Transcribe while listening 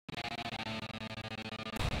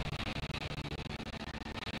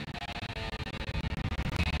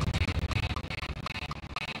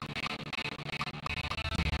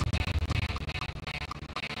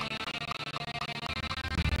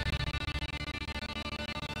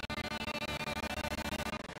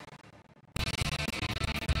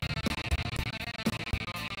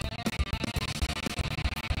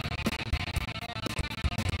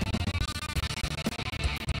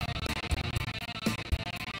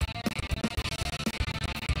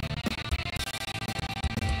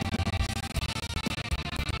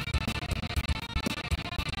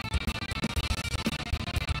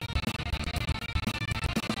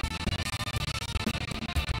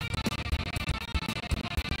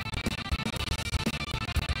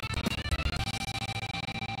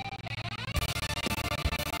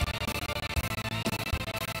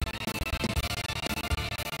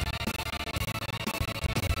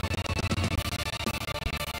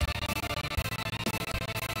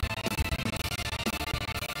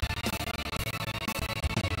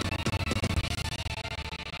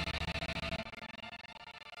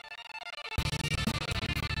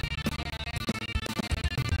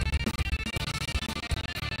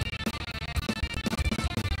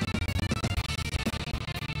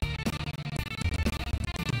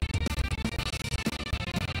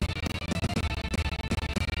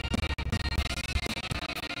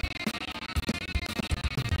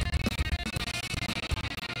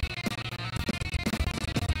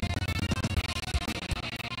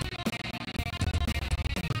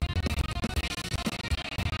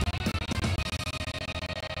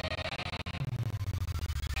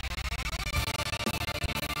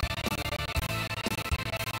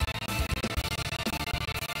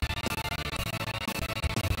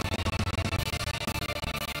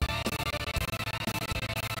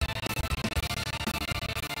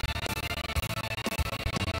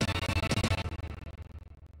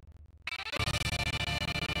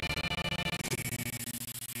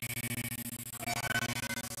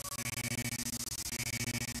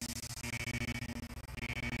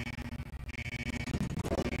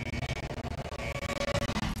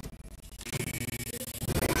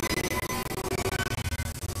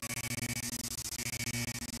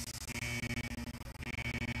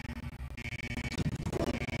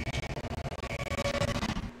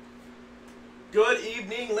Good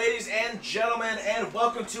evening, ladies and gentlemen, and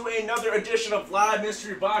welcome to another edition of Live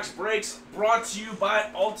Mystery Box Breaks, brought to you by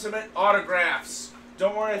Ultimate Autographs.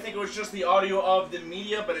 Don't worry, I think it was just the audio of the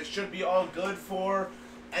media, but it should be all good for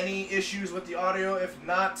any issues with the audio. If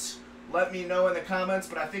not, let me know in the comments,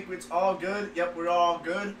 but I think it's all good. Yep, we're all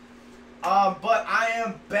good. But I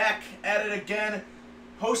am back at it again,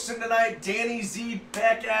 hosting tonight, Danny Z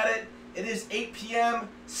back at it. It is 8 p.m.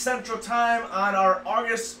 Central Time on our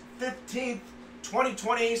August 15th,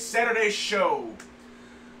 2020 Saturday show.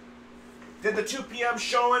 Did the 2 p.m.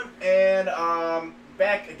 showing, and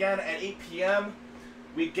back again at 8 p.m.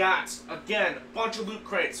 We got, again, a bunch of loot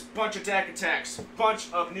crates, bunch of deck attacks,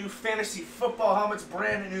 bunch of new fantasy football helmets,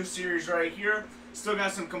 brand new series right here. Still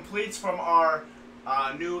got some completes from our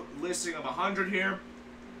new listing of 100 here.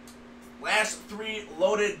 Last 3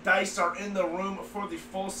 loaded dice are in the room for the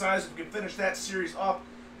full size. If we can finish that series up,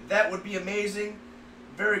 that would be amazing.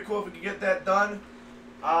 Very cool if we could get that done.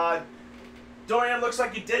 Dorian, looks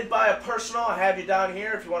like you did buy a personal. I have you down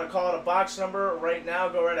here. If you want to call it a box number right now,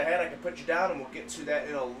 go right ahead. I can put you down, and we'll get to that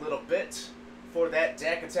in a little bit. For that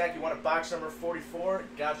deck attack, you want a box number 44.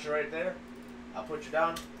 Got you right there. I'll put you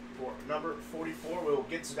down for number 44. We will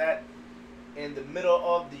get to that in the middle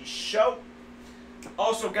of the show.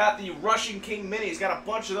 Also got the Russian King Minis. Got a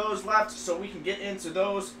bunch of those left, so we can get into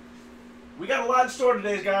those. We got a lot in store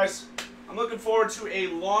today, guys. I'm looking forward to a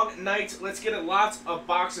long night. Let's get lots of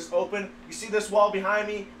boxes open. You see this wall behind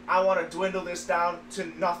me? I want to dwindle this down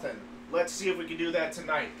to nothing. Let's see if we can do that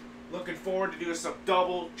tonight. Looking forward to doing some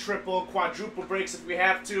double, triple, quadruple breaks if we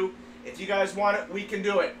have to. If you guys want it, we can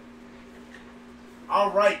do it.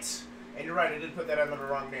 All right. And you're right, I did put that under the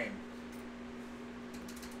wrong name.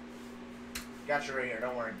 Got you right here,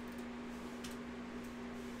 don't worry.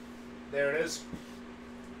 There it is.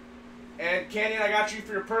 And Canyon, I got you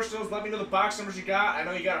for your personals. Let me know the box numbers you got. I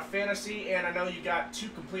know you got a fantasy, and I know you got 2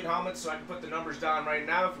 complete helmets, so I can put the numbers down right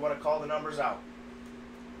now if you want to call the numbers out.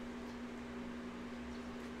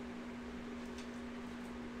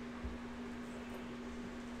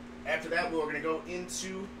 After that, we're going to go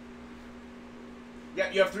into...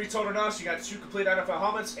 Yeah, you have 3 total now, so you got 2 complete NFL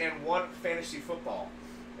helmets and 1 fantasy football.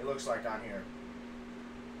 It looks like on here.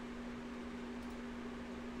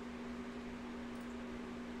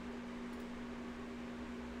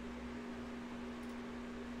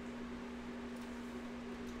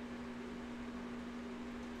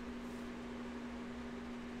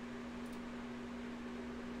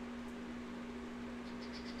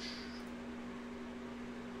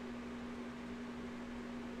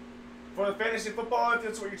 For the fantasy football, if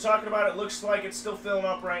that's what you're talking about, it looks like it's still filling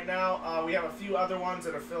up right now. We have a few other ones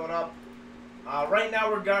that are filling up. Right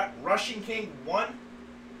now we've got Russian King 1.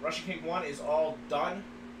 Russian King 1 is all done.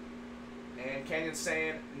 And Canyon's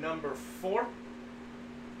saying number 4.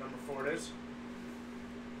 Number 4 it is.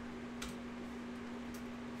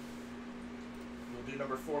 We'll do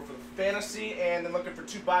number 4 for the fantasy, and then looking for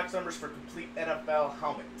 2 box numbers for complete NFL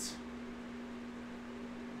helmet.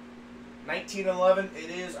 1911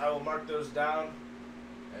 it is. I will mark those down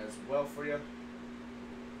as well for you. A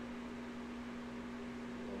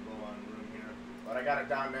little low on room here, but I got it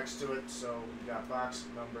down next to it, so we got box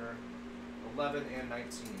number 11 and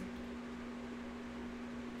 19.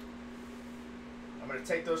 I'm going to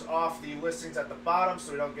take those off the listings at the bottom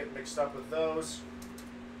so we don't get mixed up with those.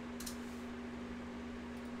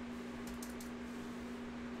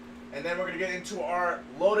 And then we're going to get into our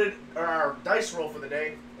loaded, or our dice roll for the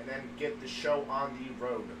day, and then get the show on the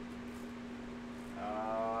road.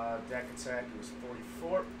 Deck attack, it was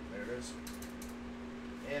 44. There it is.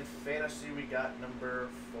 And fantasy, we got number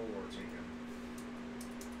 4 taken.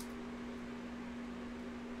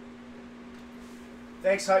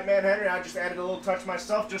 Thanks, Hype Man Henry. I just added a little touch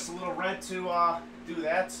myself, just a little red to do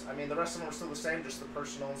that. I mean, the rest of them are still the same, just the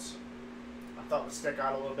personals I thought would stick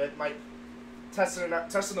out a little bit. Might testing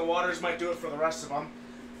the waters might do it for the rest of them.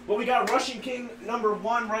 Well, we got Russian King number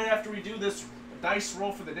 1 right after we do this dice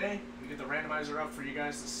roll for the day. We get the randomizer up for you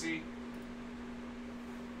guys to see.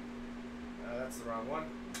 That's the wrong one.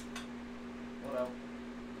 What else?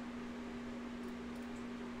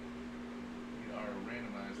 Need our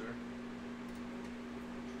randomizer.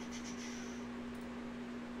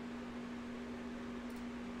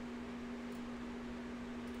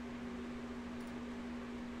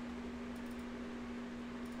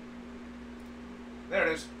 There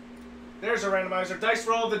it is. There's a randomizer. Dice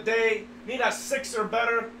roll of the day. Need a 6 or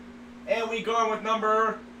better. And we going with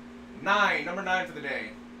number 9. Number 9 for the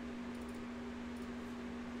day.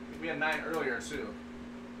 I think we had 9 earlier, too.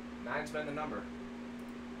 9's been the number.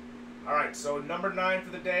 Alright, so number 9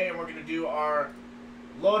 for the day, and we're going to do our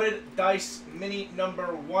loaded dice mini number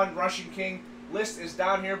 1 Russian King. list is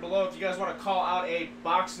down here below. If you guys want to call out a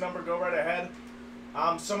box number, go right ahead.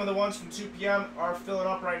 Some of the ones from 2 p.m. are filling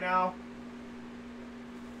up right now.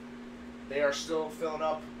 They are still filling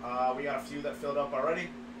up. We got a few that filled up already.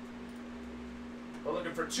 We're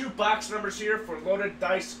looking for 2 box numbers here for Loaded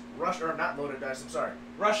Dice, not Loaded Dice, I'm sorry.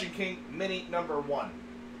 Russian King Mini number 1.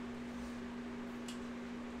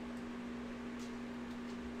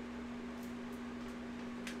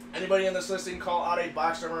 Anybody in this listing, call out a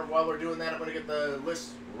box number. While we're doing that, I'm going to get the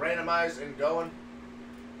list randomized and going.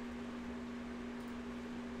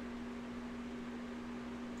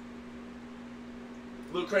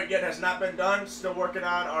 Loot crate yet has not been done. Still working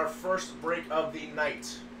on our first break of the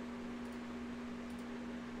night.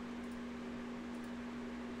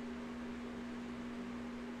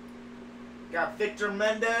 Got Victor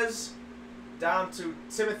Mendez down to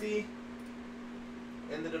Timothy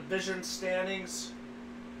in the division standings.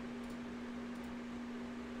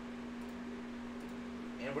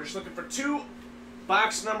 And we're just looking for 2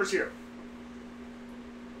 box numbers here.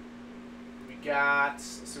 We got, let's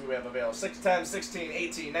see what we have available. 6, 10, 16,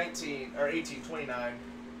 18, 19, or 18, 29,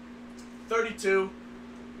 32,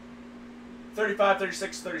 35,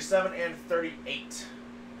 36, 37, and 38.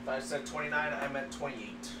 If I said 29, I meant 28.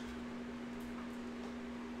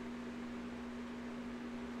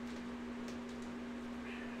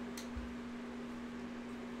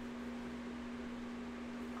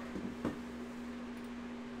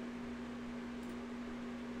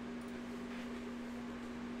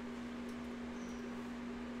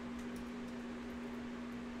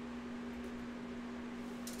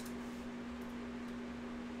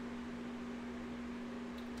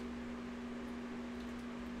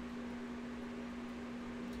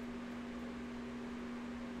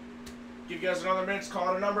 Give you guys another minute to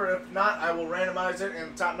call it a number. If not, I will randomize it,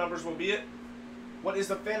 and the top numbers will be it. What is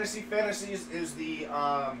the fantasy? Fantasies is the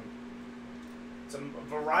it's a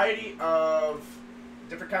variety of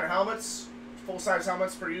different kind of helmets, full-size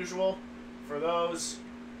helmets per usual. For those,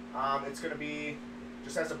 it's going to be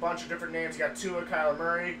just has a bunch of different names. You got Tua, Kyler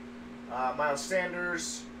Murray, Miles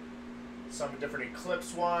Sanders, some different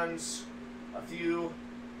Eclipse ones, a few.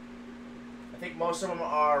 I think most of them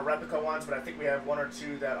are replica ones, but I think we have 1 or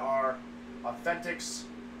 2 that are authentics.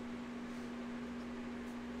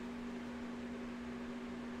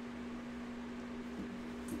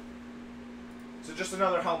 So just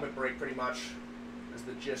another helmet break, pretty much, is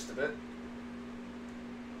the gist of it.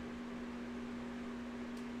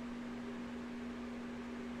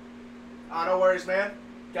 No worries, man.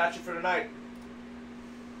 Got you for tonight.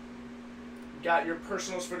 Got your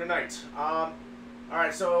personals for tonight.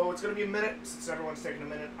 Alright, so it's going to be a minute, since everyone's taking a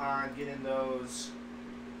minute on getting those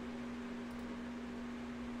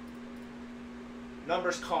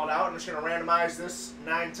numbers called out. I'm just going to randomize this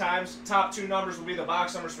 9 times. Top 2 numbers will be the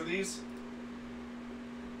box numbers for these.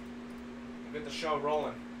 Get the show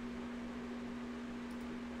rolling.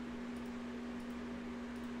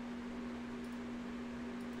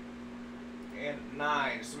 And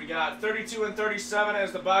 9. So we got 32 and 37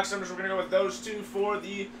 as the box numbers. We're going to go with those 2 for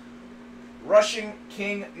the Russian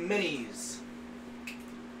King Minis.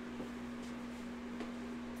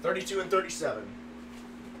 32 and 37.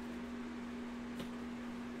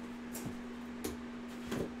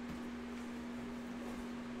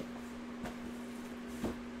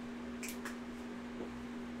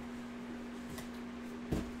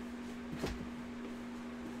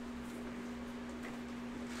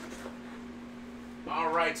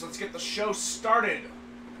 Alright, so let's get the show started.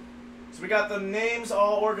 So we got the names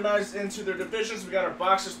all organized into their divisions. We got our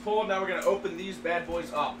boxes pulled. Now we're going to open these bad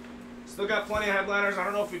boys up. Still got plenty of headliners. I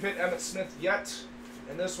don't know if we've hit Emmitt Smith yet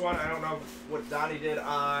in this one. I don't know what Donnie did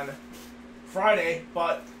on Friday,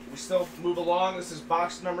 but we still move along. This is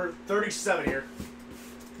box number 37 here.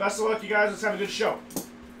 Best of luck, you guys. Let's have a good show.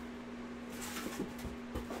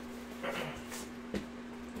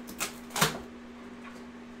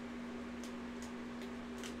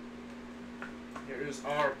 Here is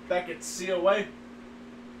our Beckett COA.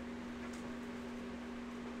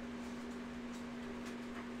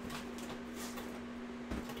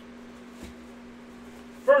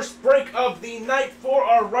 First break of the night for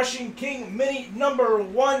our Russian King Mini number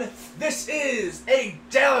 1. This is a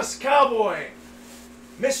Dallas Cowboy,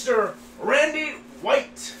 Mr. Randy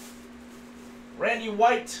White. Randy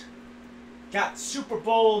White got Super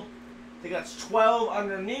Bowl, I think that's 12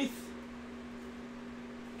 underneath.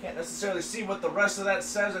 Can't necessarily see what the rest of that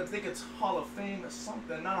says. I think it's Hall of Fame or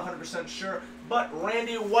something, not 100% sure. But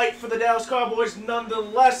Randy White for the Dallas Cowboys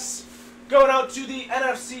nonetheless. Going out to the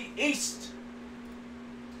NFC East.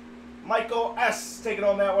 Michael S. taking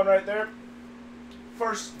on that one right there.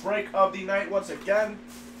 First break of the night once again.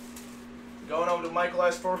 Going over to Michael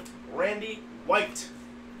S. for Randy White.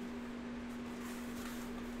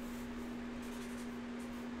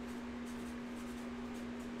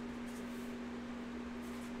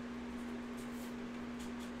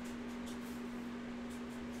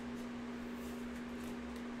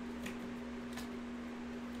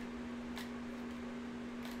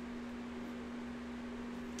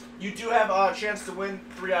 You do have a chance to win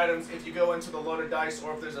 3 items if you go into the loaded dice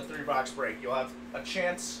or if there's a 3-box break. You'll have a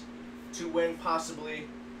chance to win possibly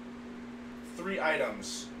 3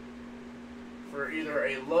 items for either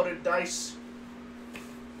a loaded dice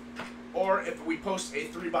or if we post a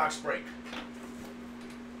 3-box break.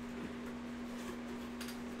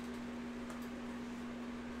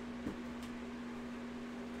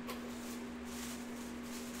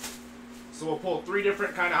 So we'll pull 3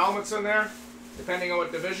 different kind of helmets in there. Depending on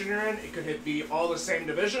what division you're in, it could be all the same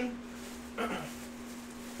division,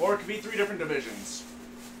 or it could be 3 different divisions.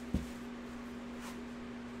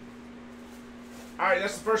 Alright,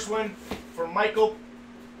 that's the first one for Michael.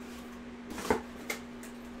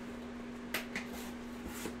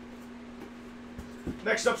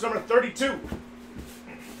 Next up's number 32.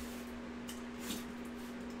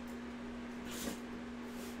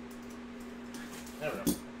 There we go.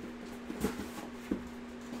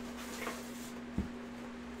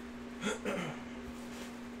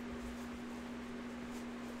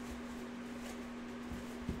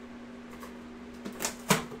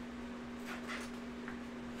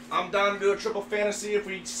 I'm down to do a triple fantasy. If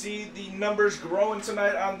we see the numbers growing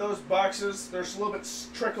tonight on those boxes, they're a little bit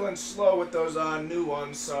trickling slow with those new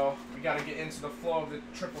ones, so we got to get into the flow of the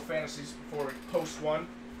triple fantasies before we post one.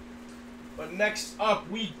 But next up,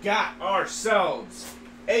 we got ourselves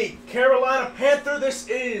a Carolina Panther. This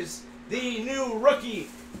is the new rookie,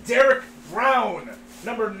 Derek Brown,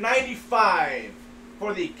 number 95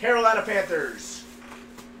 for the Carolina Panthers.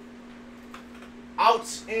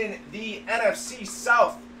 Out in the NFC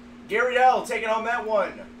South, Gary L. taking home that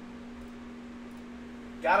one.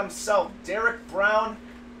 Got himself Derek Brown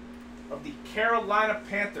of the Carolina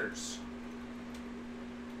Panthers.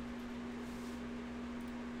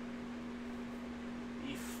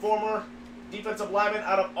 The former defensive lineman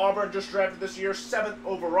out of Auburn, just drafted this year, 7th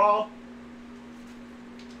overall.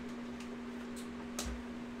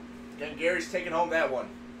 Again, Gary's taking home that one.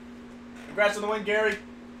 Congrats on the win, Gary.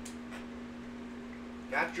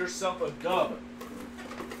 Got yourself a dub.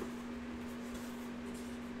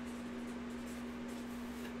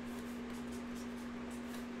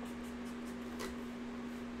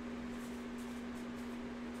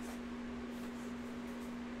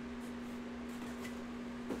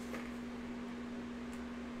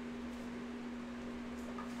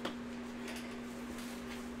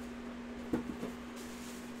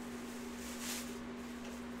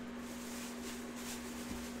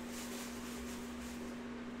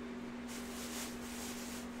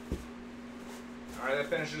 Alright,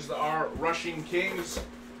 that finishes our Rushing Kings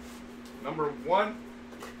number 1.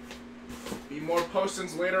 Be more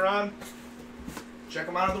postings later on. Check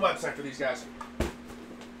them out on the website for these guys.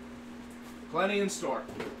 Plenty in store.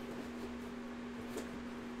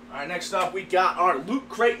 Alright, next up we got our Loot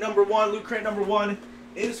Crate number 1. Loot Crate number 1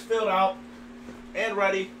 is filled out and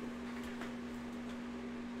ready.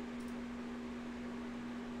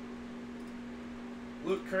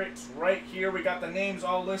 Loot Crate's right here. We got the names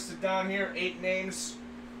all listed down here. 8 names.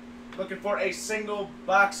 Looking for a single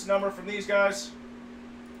box number from these guys.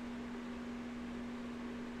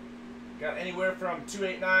 Got anywhere from 2,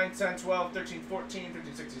 8, 9, 10, 12, 13, 14,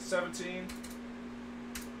 15, 16, 17.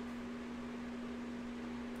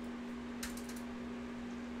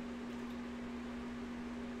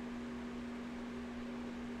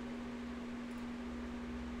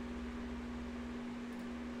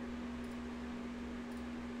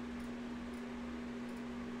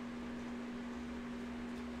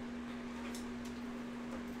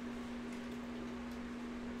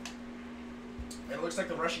 And it looks like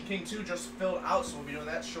the Rushing King 2 just filled out, so we'll be doing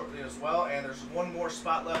that shortly as well. And there's one more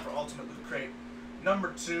spot left for Ultimate Loot Crate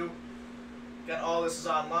number 2. Again, all this is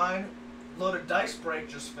online. Loaded Dice Break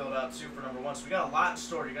just filled out too for number 1. So we got a lot in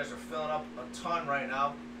store. You guys are filling up a ton right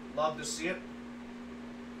now. Love to see it.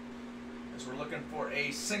 As we're looking for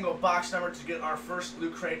a single box number to get our first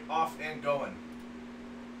Loot Crate off and going.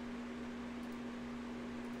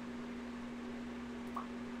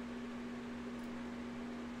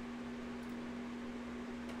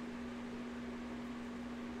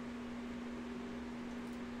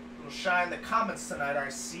 Shine the comments tonight, I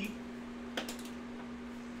see.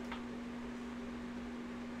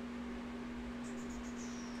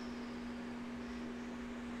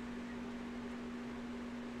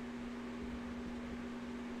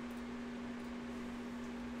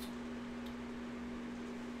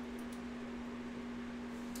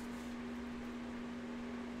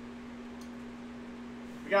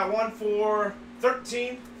 got one for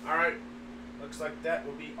 13. All right. Looks like that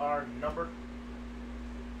will be our number.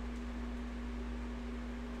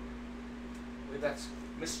 I believe that's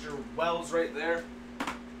Mr. Wells right there.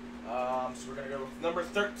 So we're going to go with number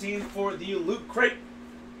 13 for the Loot Crate.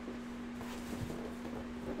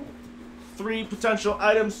 3 potential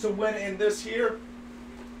items to win in this here.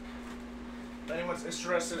 If anyone's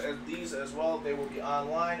interested in these as well, they will be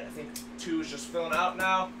online. I think 2 is just filling out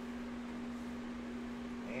now.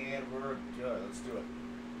 And we're good. Let's do it.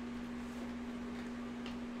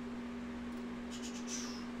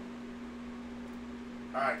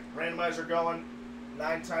 Alright, randomizer going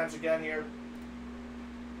 9 times again here.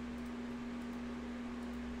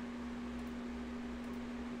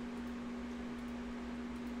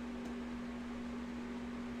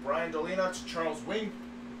 Brian Dolina to Charles Wing.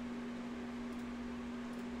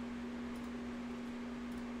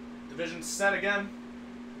 Division set again.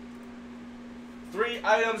 3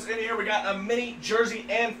 items in here. We got a mini jersey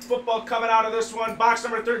and football coming out of this one. Box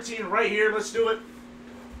number 13 right here. Let's do it.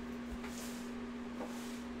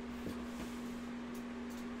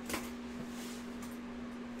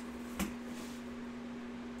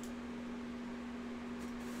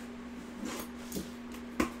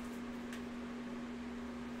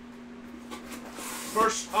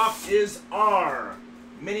 First up is our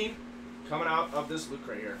mini coming out of this loot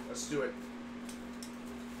crate here. Let's do it.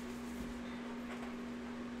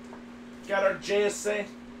 Got our JSA.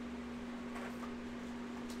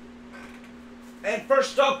 And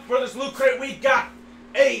first up for this loot crate, we got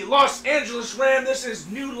a Los Angeles Ram. This is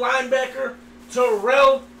new linebacker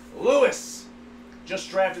Terrell Lewis. Just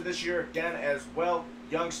drafted this year again as well.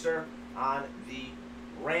 Youngster on the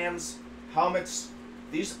Rams helmets.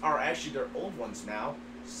 These are actually their old ones now,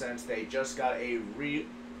 since they just got a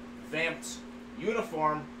revamped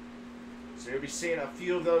uniform. So you'll be seeing a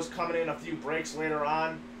few of those coming in a few breaks later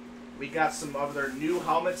on. We got some of their new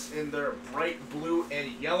helmets in their bright blue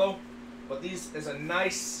and yellow. But these is a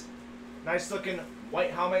nice looking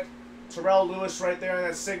white helmet. Terrell Lewis right there in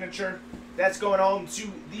that signature. That's going home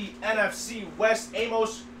to the NFC West.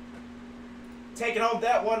 Amos taking home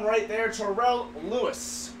that one right there. Terrell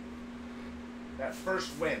Lewis. That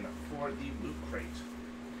first win for the Loot Crate.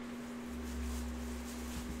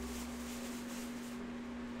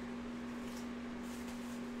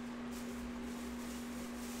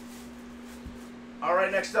 All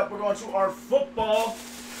right, next up, we're going to our football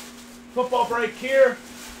break here.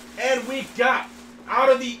 And we got, out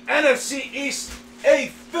of the NFC East, a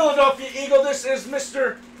Philadelphia Eagle. This is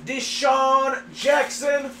Mr. Deshaun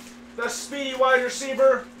Jackson, the speedy wide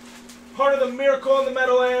receiver. Part of the Miracle in the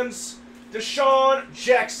Meadowlands. Deshaun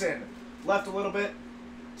Jackson left a little bit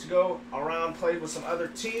to go around, played with some other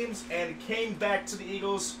teams, and came back to the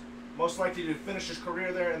Eagles, most likely to finish his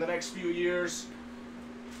career there in the next few years.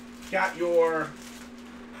 Got your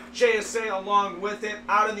JSA along with it.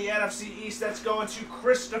 Out in the NFC East, that's going to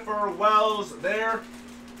Christopher Wells there.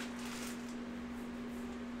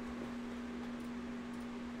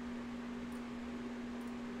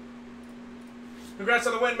 Congrats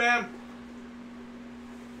on the win, man.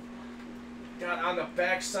 Got on the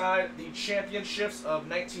backside the championships of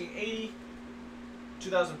 1980,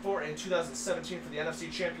 2004, and 2017 for the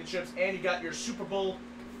NFC championships. And you got your Super Bowl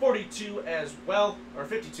 42 as well, or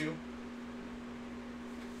 52.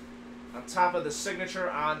 On top of the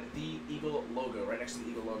signature on the Eagle logo, right next to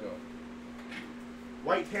the Eagle logo.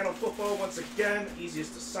 White panel football, once again,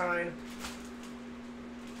 easiest to sign.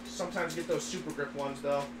 Sometimes get those super grip ones,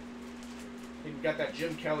 though. I think we got that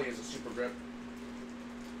Jim Kelly as a super grip.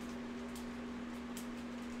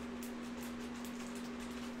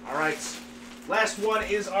 All right, last one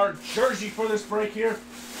is our jersey for this break here.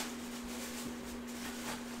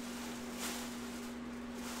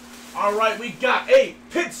 All right, we got a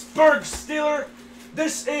Pittsburgh Steeler.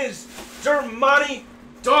 This is Dermontti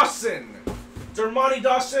Dawson. Dermontti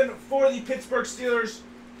Dawson for the Pittsburgh Steelers.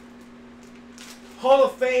 Hall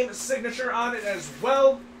of Fame signature on it as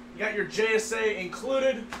well. You got your JSA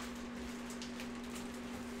included.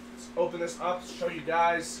 Let's open this up to show you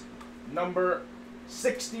guys number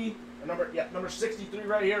 60, number 63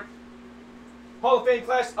 right here. Hall of Fame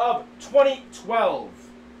class of 2012.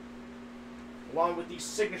 Along with the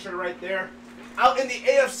signature right there. Out in the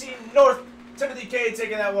AFC North, Timothy K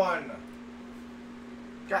taking that one.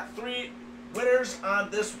 Got 3 winners on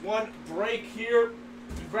this one break here.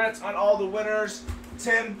 Congrats on all the winners.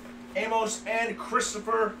 Tim, Amos, and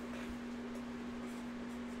Christopher.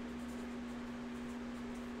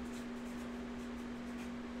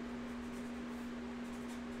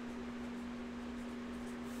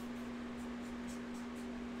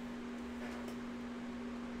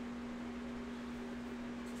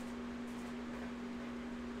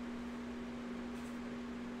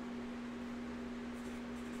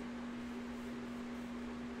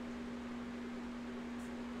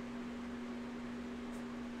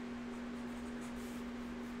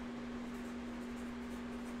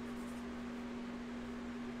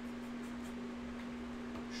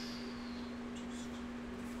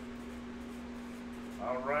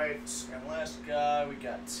 All right, and last guy, we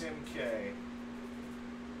got Tim K.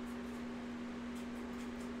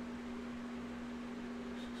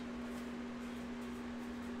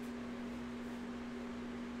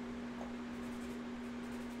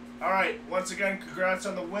 All right, once again, congrats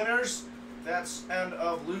on the winners. That's end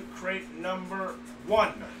of loot crate number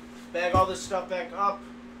 1. Bag all this stuff back up.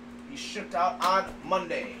 Be shipped out on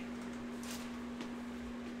Monday.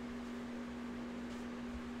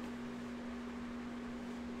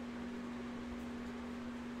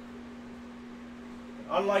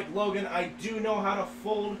 Unlike Logan, I do know how to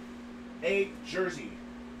fold a jersey.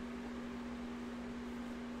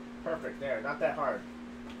 Perfect, there, not that hard.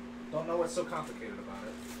 Don't know what's so complicated about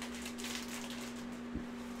it.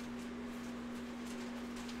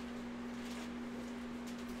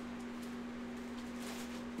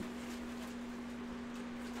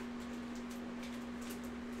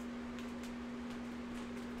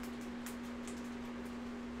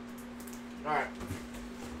 Alright.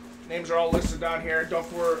 Names are all listed down here. Don't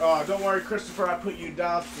worry, Christopher, I put you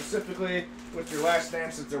down specifically with your last name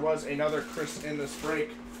since there was another Chris in this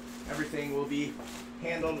break. Everything will be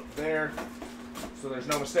handled there, so there's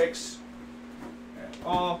no mistakes at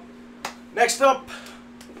all. Next up,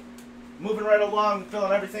 moving right along,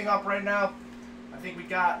 filling everything up right now. I think we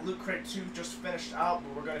got Loot Crate 2 just finished out,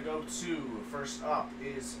 but we're going to go to, first up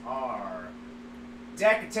is our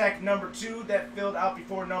Deck Attack number 2 that filled out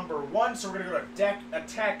before number 1. So we're going to go to Deck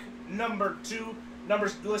Attack number 2.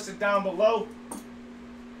 Numbers listed down below.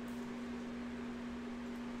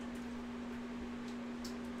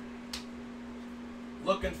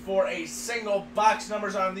 Looking for a single box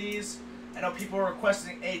numbers on these. I know people are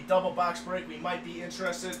requesting a double box break. We might be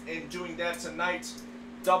interested in doing that tonight.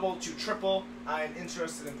 Double to triple, I am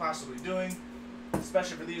interested in possibly doing.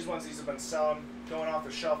 Especially for these ones. These have been selling, going off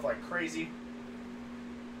the shelf like crazy.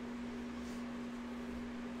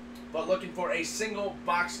 But looking for a single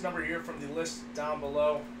box number here from the list down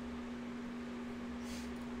below.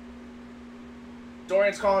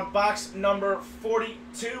 Dorian's calling box number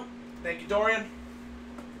 42. Thank you, Dorian.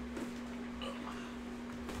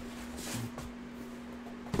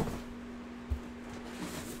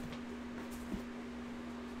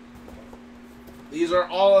 These are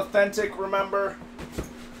all authentic, remember.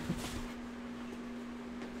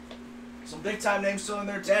 Some big time names still in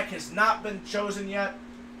their deck. Has not been chosen yet.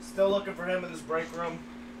 Still looking for him in this break room.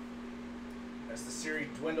 As the series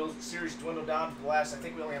dwindled down to the last, I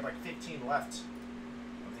think we only have like 15 left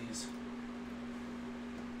of these.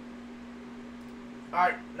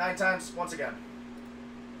 Alright, 9 times once again.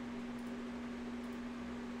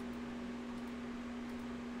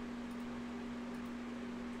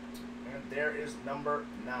 And there is number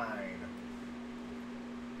 9.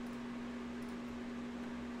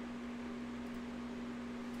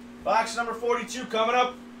 Box number 42 coming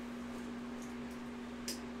up.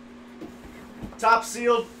 Top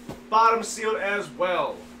sealed, bottom sealed as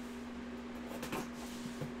well.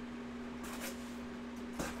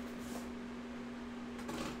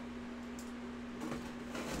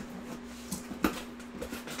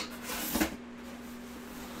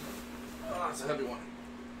 Oh, it's a heavy one.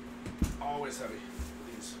 Always heavy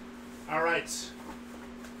with these. All right.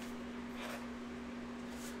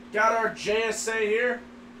 Got our JSA here.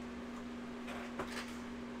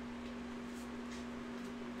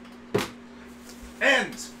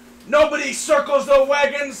 And nobody circles the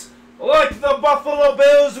wagons like the Buffalo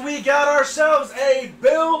Bills. We got ourselves a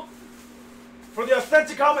bill for the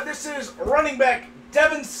authentic helmet. This is running back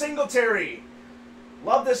Devin Singletary.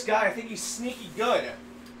 Love this guy. I think he's sneaky good.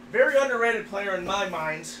 Very underrated player in my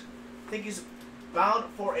mind. I think he's bound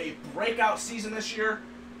for a breakout season this year.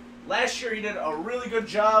 Last year he did a really good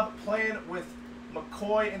job playing with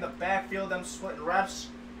McCoy in the backfield, them splitting reps.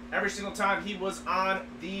 Every single time he was on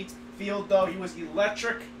the field, though, he was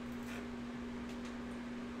electric.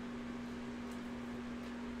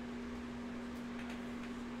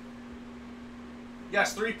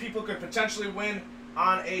 Yes, 3 people could potentially win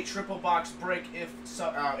on a triple box break if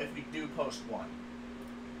we do post one.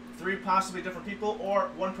 3 possibly different people, or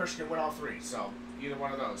 1 person can win all 3. So either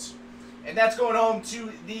one of those. And that's going home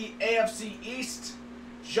to the AFC East.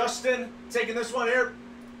 Justin taking this one here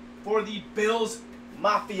for the Bills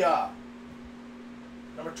Mafia.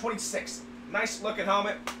 Number 26. Nice looking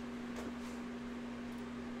helmet.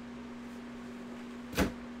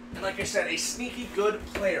 And like I said, a sneaky good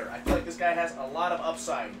player. I feel like this guy has a lot of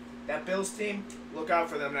upside. That Bills team, look out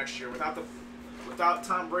for them next year. Without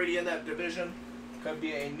Tom Brady in that division, could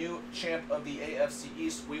be a new champ of the AFC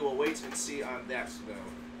East. We will wait and see on that, though.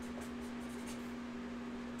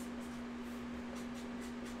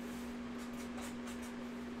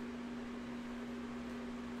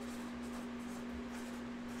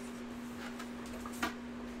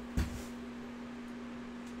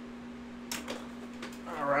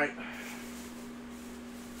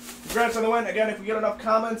 Congrats on the win. Again, if we get enough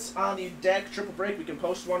comments on the deck triple break, we can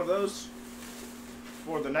post one of those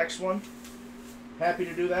for the next one. Happy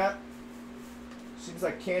to do that. Seems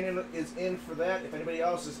like Canyon is in for that. If anybody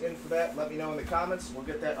else is in for that, let me know in the comments. We'll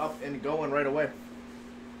get that up and going right away.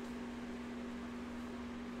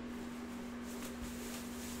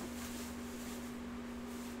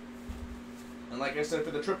 And like I said, for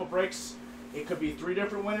the triple breaks, it could be 3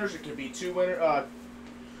 different winners. It could be 2 winners.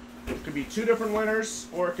 It could be 2 different winners,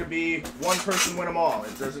 or it could be 1 person win them all.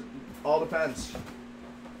 It doesn't. All depends.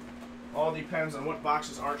 All depends on what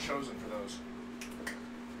boxes are chosen for those.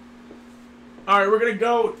 All right, we're gonna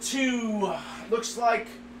go to. Looks like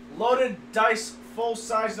loaded dice full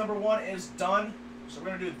size number 1 is done. So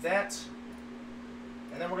we're gonna do that,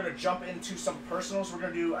 and then we're gonna jump into some personals. We're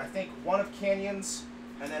gonna do, I think, 1 of Canyon's,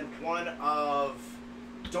 and then 1 of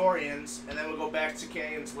Dorian's, and then we'll go back to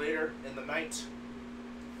Canyon's later in the night.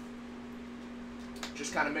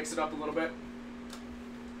 Just kind of mix it up a little bit.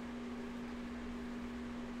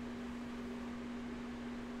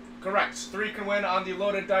 Correct. 3 can win on the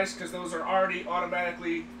loaded dice because those are already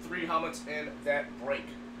automatically 3 helmets in that break.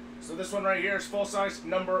 So this one right here is full size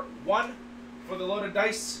number 1 for the loaded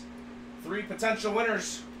dice. 3 potential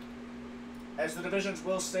winners, as the divisions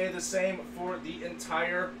will stay the same for the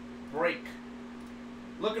entire break.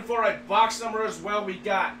 Looking for a box number as well. We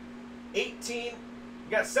got 18.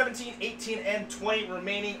 We got 17, 18, and 20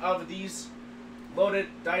 remaining of these loaded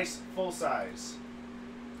dice full size.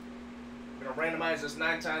 We're going to randomize this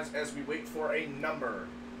 9 times as we wait for a number.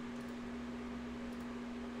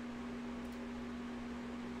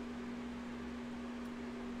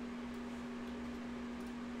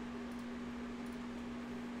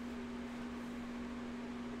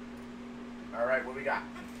 All right, what we got?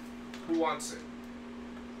 Who wants it?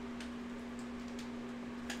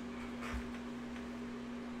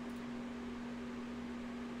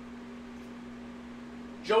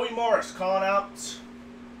 Joey Morris calling out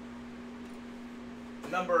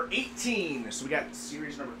number 18. So we got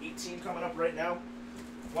series number 18 coming up right now.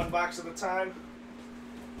 1 box at a time.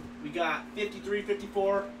 We got 53,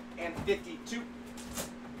 54, and 52.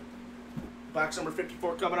 Box number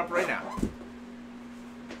 54 coming up right now.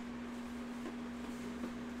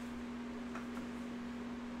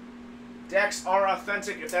 Decks are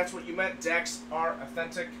authentic, if that's what you meant. Decks are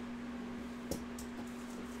authentic.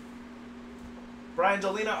 Brian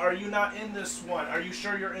Dolina, are you not in this one? Are you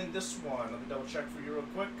sure you're in this one? Let me double check for you real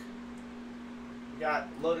quick. We got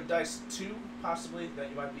loaded dice 2, possibly, that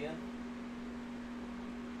you might be in.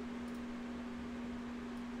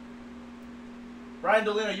 Brian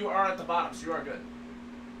Dolina, you are at the bottom, so you are good.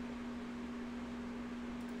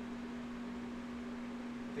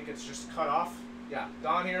 I think it's just cut off. Yeah,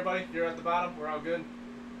 Don here, buddy. You're at the bottom. We're all good.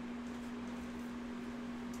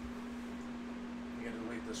 I'm going to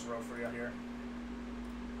delete this row for you here.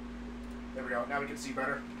 There we go. Now we can see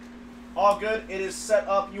better. All good. It is set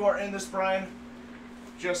up. You are in this, Brian.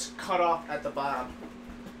 Just cut off at the bottom.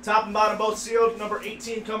 Top and bottom both sealed. Number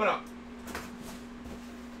 18 coming up.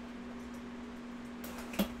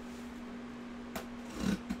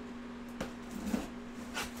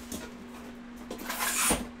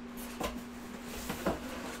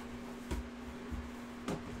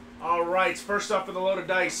 All right. First up for the loaded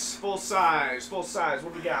dice. Full size. Full size.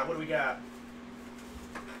 What do we got? What do we got?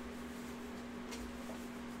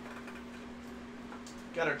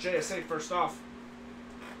 Got our JSA first off.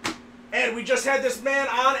 And we just had this man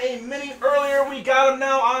on a mini earlier. We got him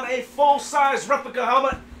now on a full-size replica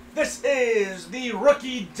helmet. This is the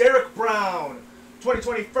rookie Derek Brown.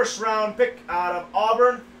 2020 first-round pick out of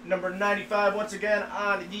Auburn. Number 95 once again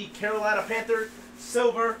on the Carolina Panther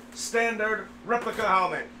silver standard replica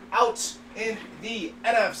helmet. Out in the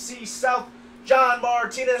NFC South, John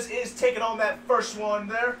Martinez is taking on that first one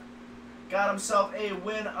there. Got himself a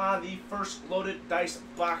win on the first loaded dice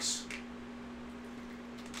box.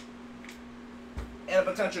 And a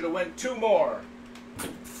potential to win 2 more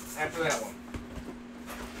after that one.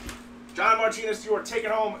 John Martinez, you are taking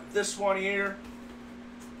home this one here.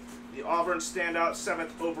 The Auburn standout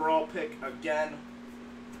 7th overall pick again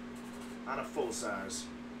on a full size.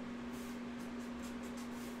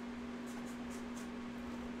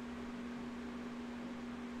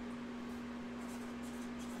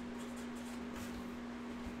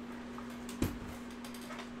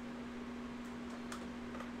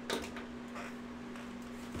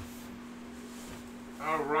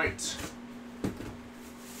 All right.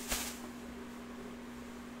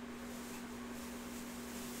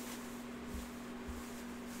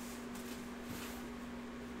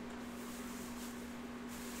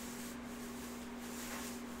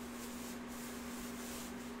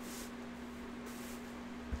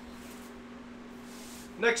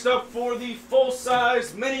 Next up for the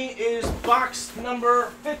full-size mini is box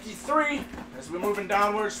number 53, as we're moving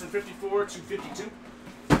downwards from 54 to 52.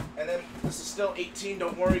 And then this is still 18,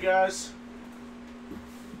 don't worry guys.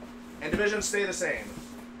 And divisions stay the same.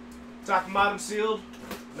 Top and bottom sealed,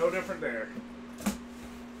 no different there.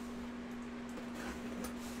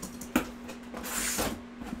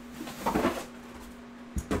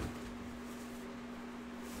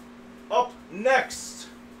 Up next,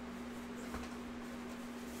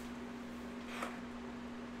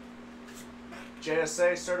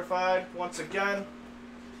 JSA certified once again.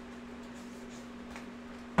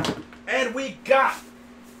 And we got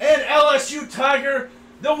an LSU Tiger,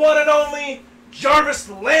 the one and only Jarvis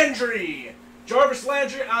Landry. Jarvis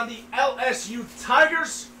Landry on the LSU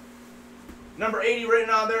Tigers. Number 80 written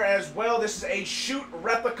on there as well. This is a shoot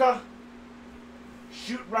replica.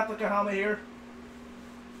 Shoot replica helmet here.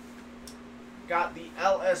 Got the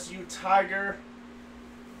LSU Tiger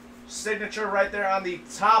signature right there on the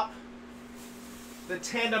top. The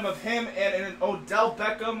tandem of him and an Odell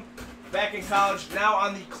Beckham back in college, now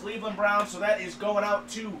on the Cleveland Browns. So that is going out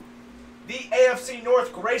to the AFC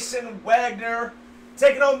North, Grayson Wagner,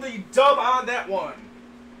 taking home the dub on that one.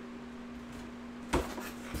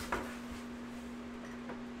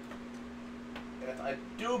 And I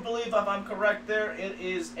do believe, if I'm correct there, it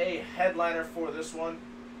is a headliner for this one.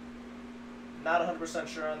 Not 100%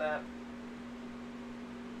 sure on that.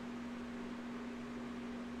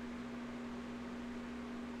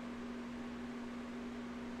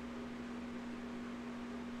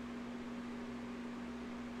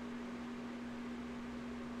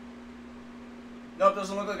 Nope,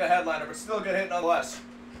 doesn't look like a headliner, but still a good hit nonetheless.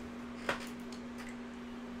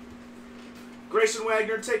 Grayson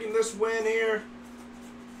Wagner taking this win here.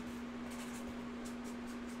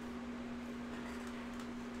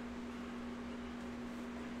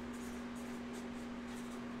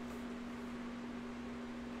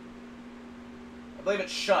 I believe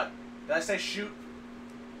it's shut. Did I say shoot?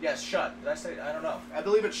 Yes, shut. Did I say? I don't know. I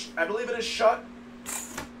believe it is shut.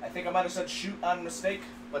 I think I might have said shoot on mistake,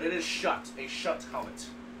 but it is shut. A shut helmet.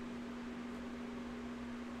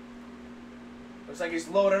 Looks like he's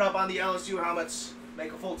loading up on the LSU helmets.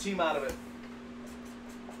 Make a full team out of it.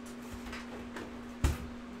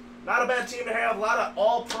 Not a bad team to have. A lot of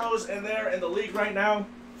all pros in there in the league right now.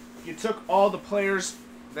 If you took all the players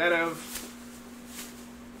that have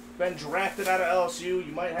been drafted out of LSU,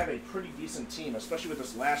 you might have a pretty decent team, especially with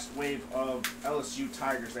this last wave of LSU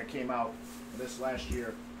Tigers that came out this last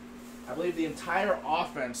year. I believe the entire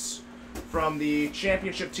offense from the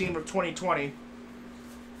championship team of 2020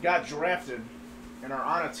 got drafted and are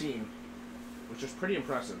on a team, which is pretty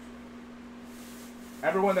impressive.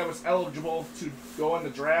 Everyone that was eligible to go in the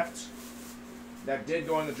draft, that did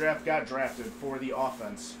go in the draft, got drafted for the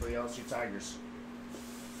offense for the LSU Tigers.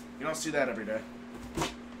 You don't see that every day.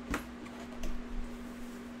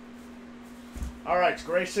 Alright,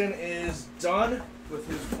 Grayson is done with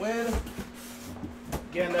his win.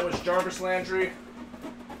 Again, that was Jarvis Landry,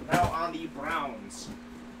 now on the Browns.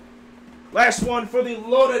 Last one for the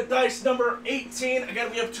loaded dice, number 18.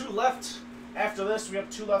 Again, we have 2 left. After this, we have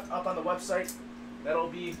 2 left up on the website. That'll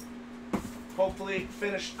be hopefully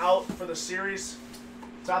finished out for the series.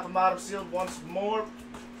 Top and bottom sealed once more.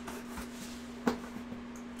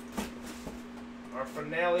 Our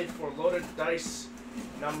finale for loaded dice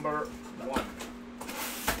number 1.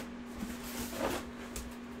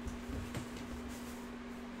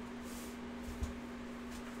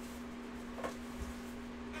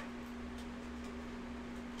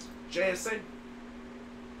 JSA.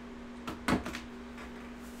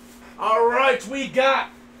 Alright, we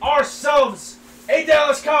got ourselves a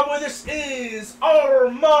Dallas Cowboy. This is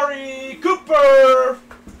Amari Cooper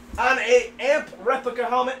on a AMP replica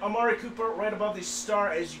helmet. Amari Cooper right above the star,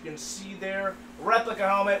 as you can see there. Replica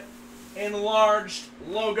helmet, enlarged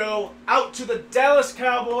logo out to the Dallas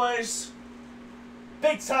Cowboys.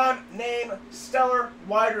 Big time name, stellar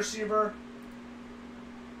wide receiver.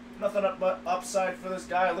 Nothing but upside for this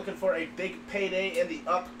guy. Looking for a big payday in the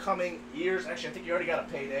upcoming years. Actually, I think he already got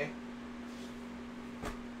a payday.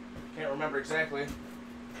 Can't remember exactly.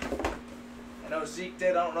 I know Zeke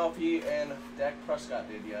did. I don't know if he and Dak Prescott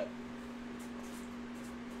did yet.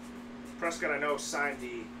 Prescott, I know, signed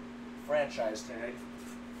the franchise tag.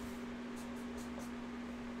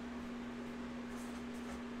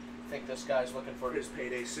 I think this guy's looking for his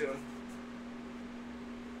payday soon.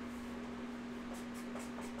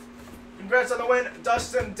 Congrats on the win,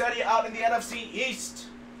 Dustin Deddy out in the NFC East.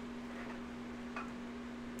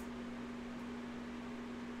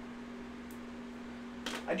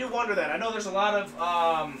 I do wonder that. I know there's a lot of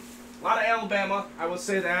Alabama. I will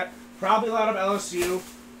say that Probably a lot of LSU.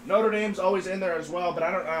 Notre Dame's always in there as well, but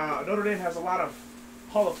I don't. Notre Dame has a lot of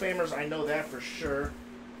Hall of Famers. I know that for sure.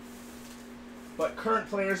 But current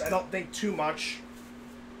players, I don't think too much.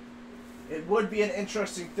 It would be an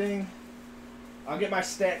interesting thing. I'll get my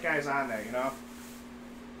stat guys on that, you know.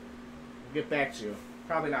 We'll get back to you.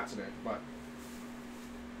 Probably not today, but.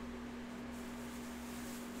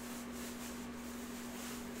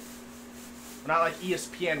 Not like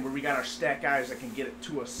ESPN where we got our stat guys that can get it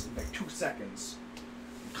to us in like 2 seconds.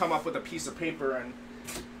 Come up with a piece of paper and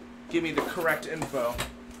give me the correct info.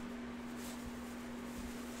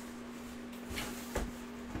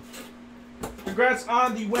 Congrats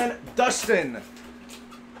on the win, Dustin,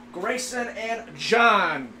 Grayson, and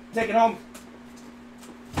John. Taking home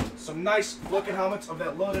some nice looking helmets of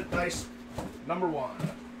that loaded dice #1.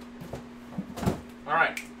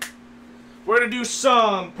 Alright. We're going to do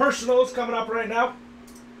some personals coming up right now.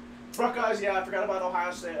 Buckeyes, yeah, I forgot about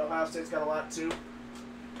Ohio State. Ohio State's got a lot too.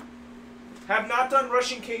 Have not done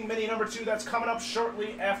Rushing King Mini #2. That's coming up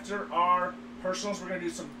shortly after our personals. We're going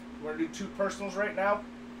to do 2 personals right now.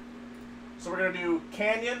 So we're going to do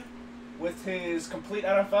Canyon with his complete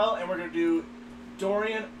NFL, and we're going to do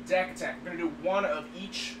Dorian Dak Attack. We're going to do 1 of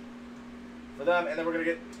each for them, and then we're going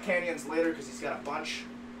to get Canyon's later because he's got a bunch.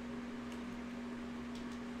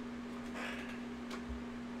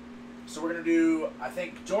 So we're going to do, I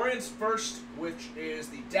think, Dorian's first, which is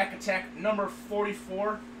the Dak Attack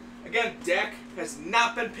 #44. Again, Dak has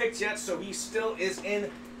not been picked yet, so he still is in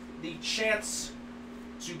the chance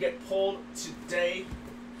to get pulled today.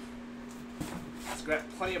 He's got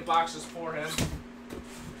plenty of boxes for him.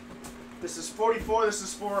 This is 44. This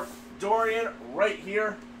is for Dorian right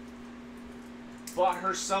here. Bought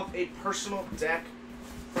herself a personal Dak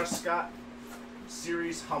Prescott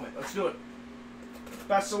Series helmet. Let's do it.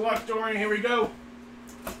 Best of luck, Dorian. Here we go.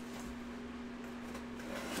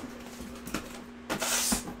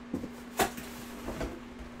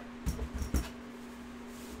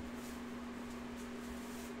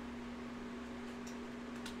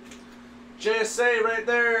 JSA right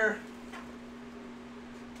there.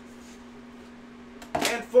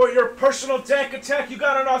 And for your personal Dak Attack, you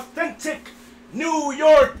got an authentic New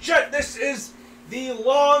York Jet. This is the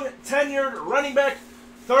long tenured running back,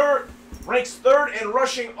 ranks 3rd in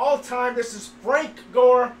rushing all time. This is Frank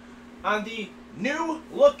Gore on the new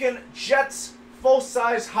looking Jets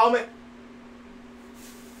full-size helmet.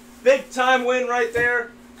 Big time win right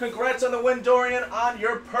there. Congrats on the win, Dorian, on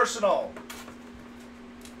your personal.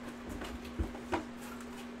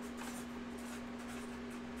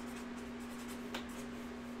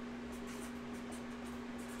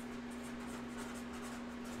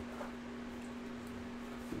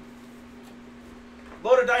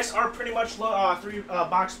 Loaded dice are pretty much 3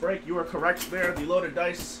 box break. You are correct there. The loaded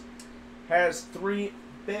dice has 3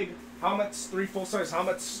 big helmets, 3 full-size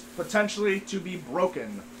helmets, potentially to be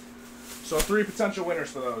broken. So 3 potential winners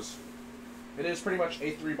for those. It is pretty much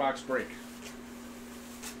a 3-box break.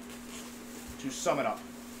 To sum it up.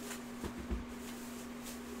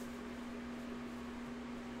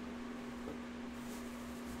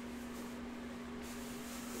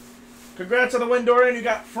 Congrats on the win, Dorian. You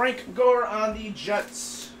got Frank Gore on the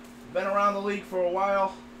Jets. Been around the league for a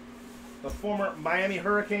while. The former Miami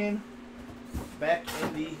Hurricane. Back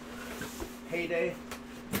in the heyday.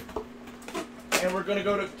 And we're going to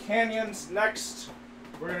go to Canyons next.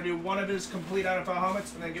 We're going to do 1 of his complete NFL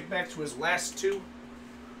helmets and then get back to his last 2.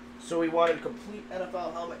 So we wanted complete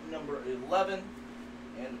NFL helmet number 11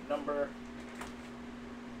 and number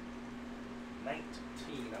 19.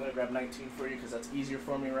 I'm going to grab 19 for you because that's easier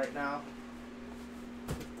for me right now.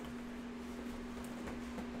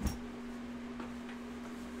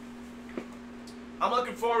 I'm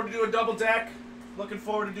looking forward to doing a double deck. Looking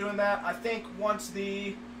forward to doing that. I think once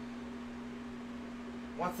the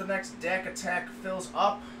next Dak Attack fills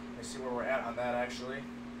up, let's see where we're at on that actually.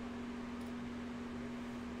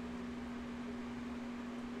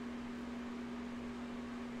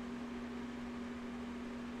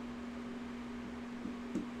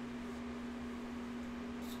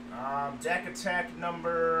 Dak Attack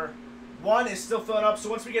number 1 is still filling up. So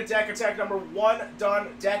once we get Dak Attack number 1 done,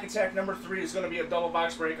 Dak Attack number 3 is going to be a double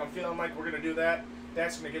box break. I'm feeling like we're going to do that.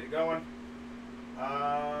 That's going to get it going.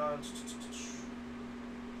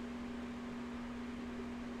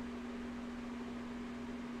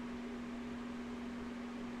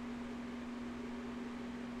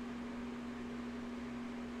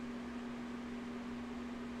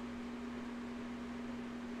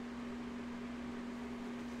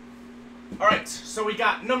 Alright, so we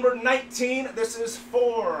got number 19. This is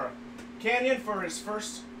for Canyon for his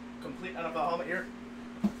first complete NFL helmet here.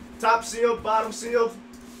 Top sealed, bottom sealed.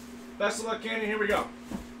 Best of luck, Canyon. Here we go.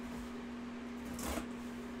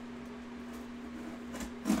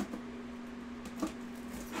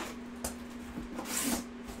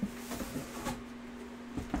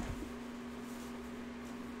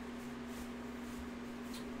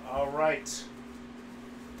 All right.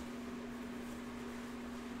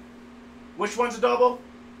 Which one's a double?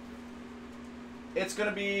 It's going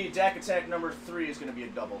to be Deck Attack number 3 is going to be a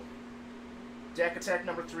double. Deck Attack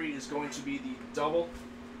number 3 is going to be the double.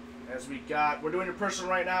 As we got, we're doing your personal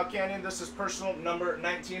right now, Canyon. This is personal number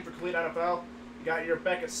 19 for Complete NFL. You got your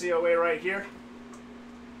Beckett COA right here.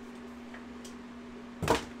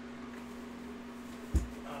 Oh,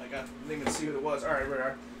 I didn't even see who it was. All right, we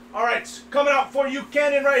are. All right, coming out for you,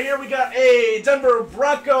 Canyon, right here. We got a Denver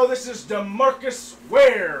Bronco. This is DeMarcus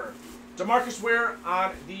Ware. DeMarcus Ware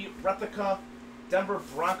on the replica Denver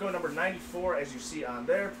Bronco number 94, as you see on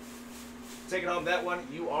there. Taking home that one,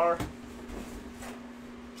 you are.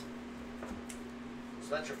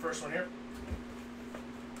 So that's your first one here.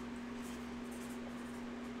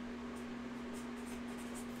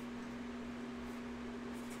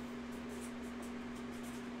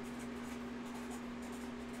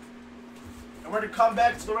 And we're going to come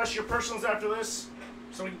back to the rest of your personals after this,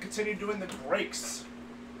 so we can continue doing the breaks.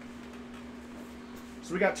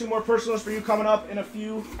 So we got 2 more personals for you coming up in a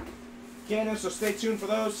few, Canyon, so stay tuned for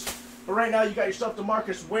those. But right now, you got yourself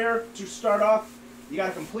DeMarcus Ware to start off. You got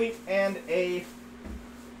a complete and a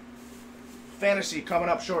fantasy coming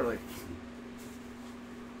up shortly.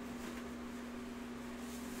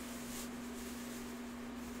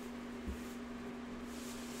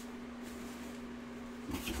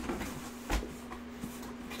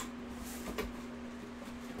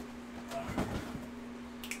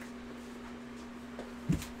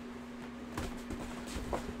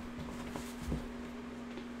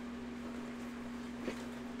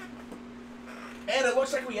 And it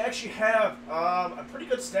looks like we actually have a pretty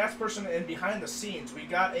good stats person in behind the scenes. We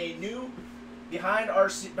got a new behind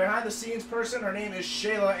the scenes person. Her name is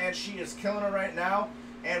Shayla, and she is killing it right now.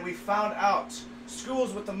 And we found out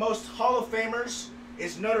schools with the most Hall of Famers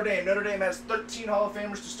is Notre Dame. Notre Dame has 13 Hall of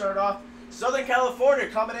Famers to start off. Southern California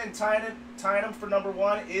coming in, tying them for number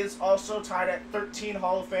 1, is also tied at 13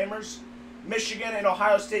 Hall of Famers. Michigan and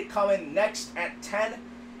Ohio State come in next at 10.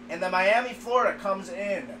 And then Miami, Florida comes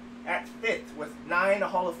in at 5th with 9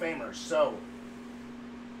 Hall of Famers. So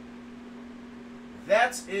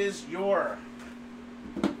that is your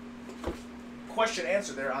question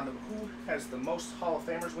answer there on who has the most Hall of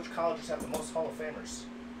Famers, which colleges have the most Hall of Famers.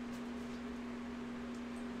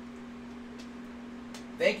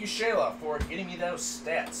 Thank you, Shayla, for getting me those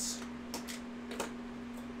stats.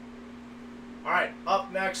 Alright,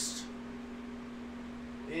 up next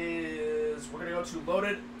is we're gonna go to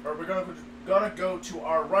loaded, or we're gonna go to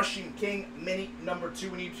our Rushing King Mini number 2.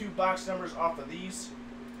 We need 2 box numbers off of these.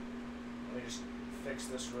 Let me just fix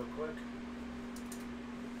this real quick.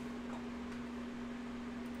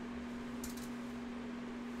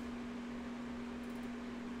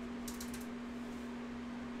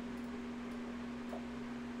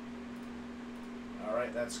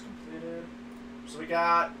 Alright, that's completed. So we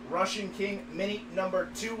got Rushing King Mini number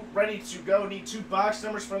 2 ready to go. Need 2 box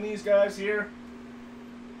numbers from these guys here.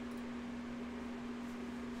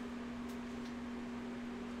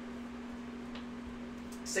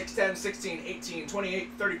 Six, 10, 16, 18, 28,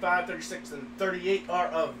 35, 36, and 38 are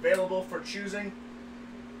available for choosing.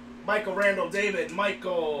 Michael, Randall, David,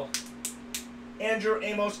 Michael, Andrew,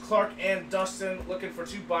 Amos, Clark, and Dustin looking for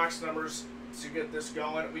 2 box numbers to get this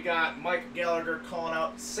going. We got Mike Gallagher calling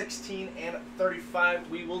out 16 and 35.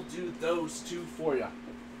 We will do those 2 for you.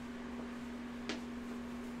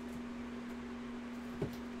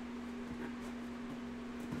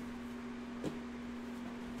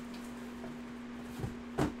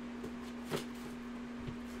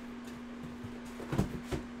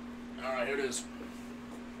 Alright, here it is.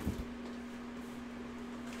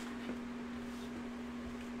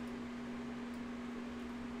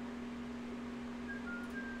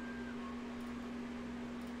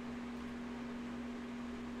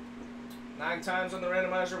 Nine times on the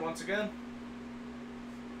randomizer once again.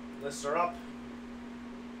 Lists are up.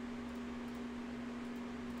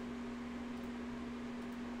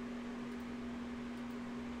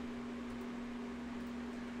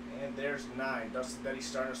 And there's 9. Dustin Betty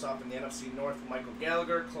starting us off in the NFC North. Michael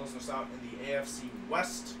Gallagher closing us out in the AFC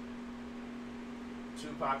West. 2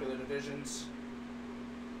 popular divisions.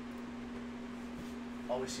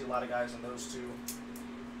 Always see a lot of guys in those 2.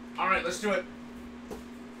 Alright, let's do it.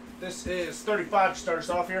 This is 35 to start us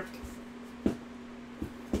off here.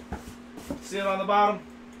 See it on the bottom.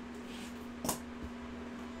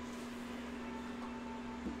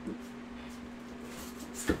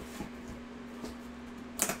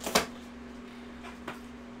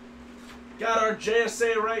 got our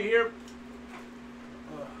JSA right here.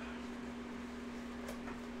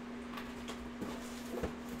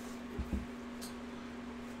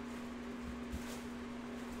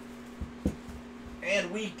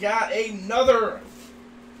 And we got another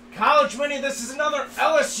college mini. This is another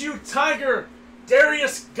LSU Tiger,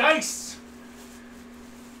 Darius Geis.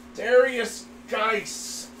 Darius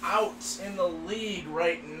Geis out in the league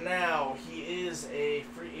right now. He is a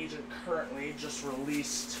free agent currently, just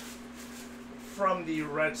released from the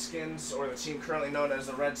Redskins, or the team currently known as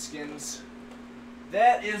the Redskins.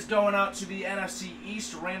 That is going out to the NFC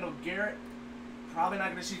East, Randall Garrett. Probably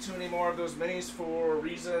not going to see too many more of those minis for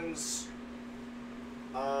reasons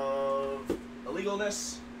of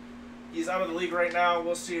illegalness. He's out of the league right now.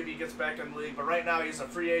 We'll see if he gets back in the league. But right now he's a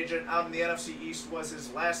free agent. Out in the NFC East was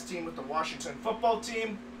his last team with the Washington football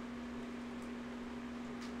team.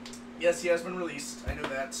 Yes, he has been released. I knew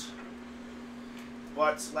that.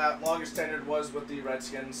 But longest tenured was with the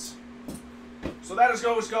Redskins. So that is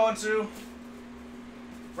going to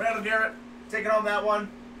Randall Garrett. Taking home that one.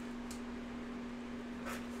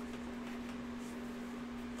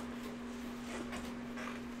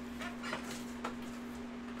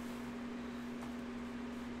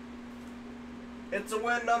 It's a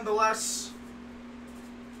win nonetheless.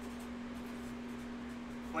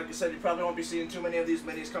 Like I said, you probably won't be seeing too many of these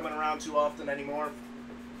minis coming around too often anymore.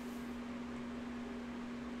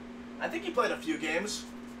 I think he played a few games.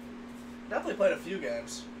 Definitely played a few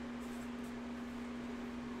games.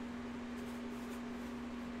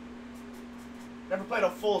 Never played a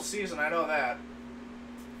full season, I know that.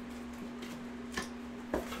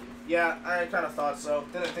 Yeah, I kind of thought so.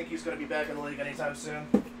 Didn't think he's going to be back in the league anytime soon.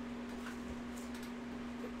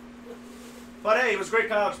 But hey, he was a great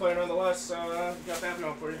college player nonetheless, so got that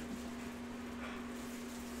going for you.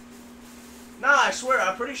 Nah, I swear,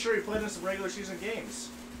 I'm pretty sure he played in some regular season games.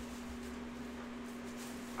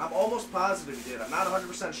 I'm almost positive he did. I'm not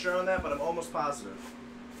 100% sure on that, but I'm almost positive.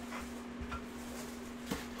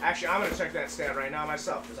 Actually, I'm going to check that stat right now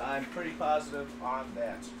myself, because I'm pretty positive on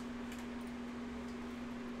that.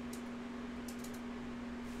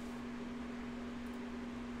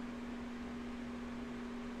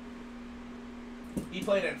 He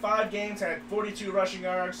played in 5 games, had 42 rushing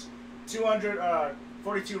yards,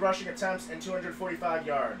 42 rushing attempts, and 245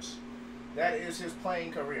 yards. That is his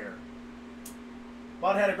playing career.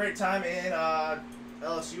 But had a great time in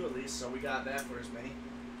LSU at least, so we got that for his mini.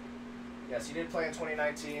 Yes, he did play in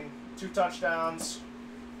 2019. 2 touchdowns.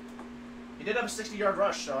 He did have a 60-yard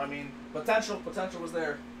rush, so I mean, potential was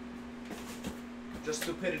there. Just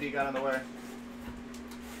stupidity got in the way.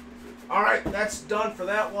 All right, that's done for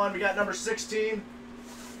that one. We got number 16.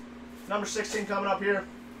 Number 16 coming up here.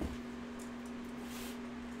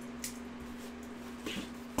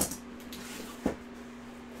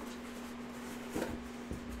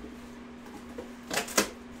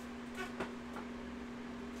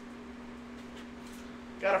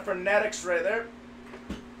 Got a Fanatics right there.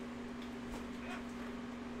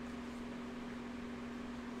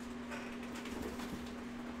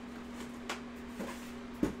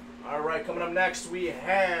 All right, coming up next we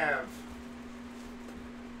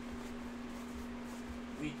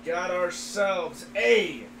got ourselves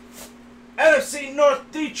a NFC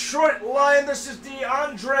North Detroit Lion. This is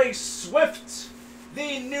DeAndre Swift,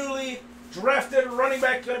 the newly drafted running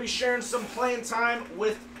back, going to be sharing some playing time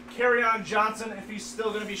with Kerryon Johnson, if he's still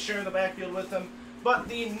going to be sharing the backfield with him. But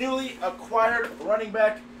the newly acquired running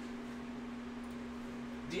back,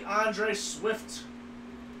 DeAndre Swift,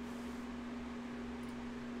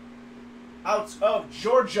 out of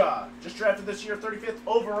Georgia. Just drafted this year, 35th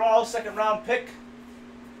overall, 2nd round pick.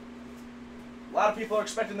 A lot of people are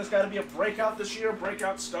expecting this guy to be a breakout this year,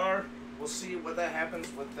 breakout star. We'll see what that happens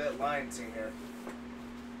with that Lion team here.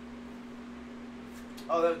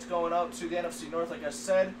 Oh, that's going out to the NFC North, like I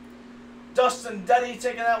said. Dustin Denny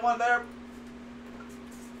taking that one there.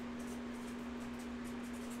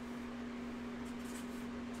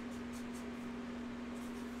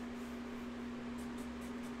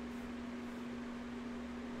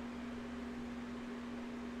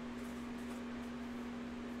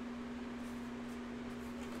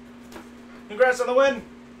 Congrats on the win,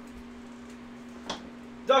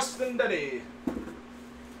 Dustin Denny.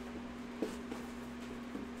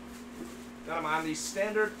 Got him on the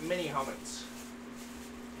standard mini helmets.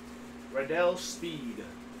 Riddell Speed.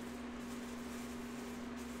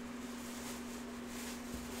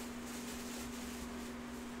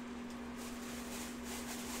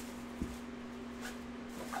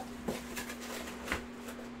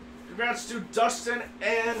 Congrats to Dustin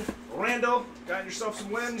and Randall. Got yourself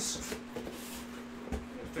some wins.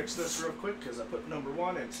 fix this real quick because I put number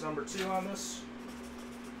 1 and it's number 2 on this.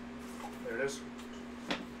 There it is.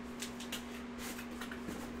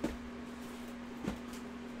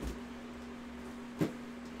 I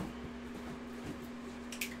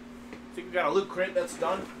think we got a Loot Crate that's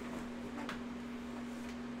done.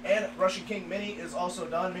 And Russian King Mini is also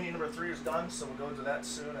done. Mini number 3 is done, so we'll go into that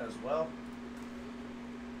soon as well.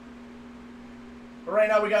 But right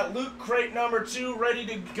now we got Loot Crate number 2 ready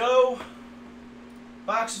to go.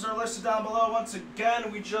 Boxes are listed down below. Once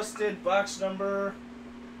again, we just did box number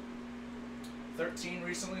 13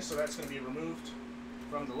 recently, so that's going to be removed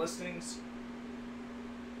from the listings.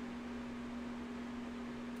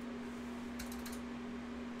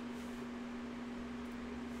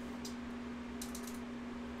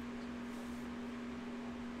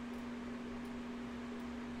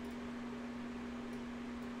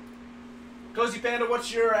 Cozy Panda,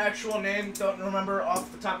 what's your actual name? Don't remember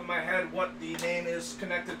off the top of my head what the name is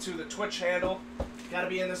connected to the Twitch handle. Got to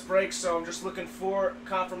be in this break, so I'm just looking for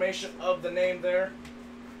confirmation of the name there.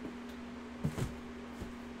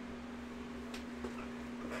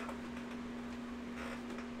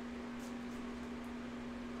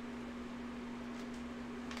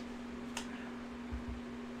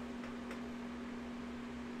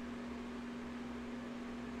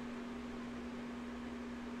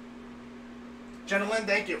 Gentlemen,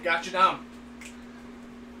 thank you. Got you down.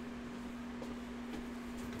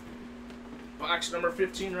 Box number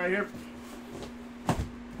 15 right here.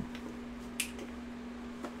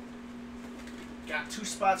 Got 2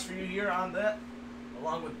 spots for you here on that,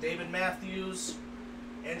 along with David Matthews,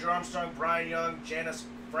 Andrew Armstrong, Brian Young, Janice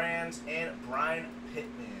Franz, and Brian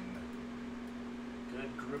Pittman.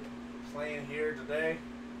 Good group playing here today.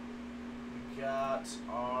 We got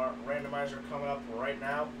our randomizer coming up right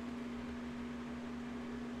now.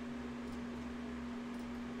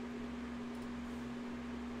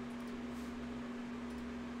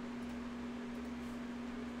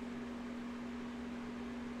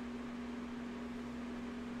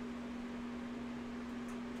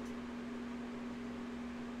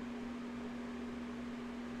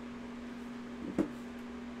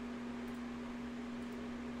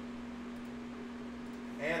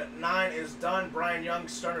 And 9 is done. Brian Young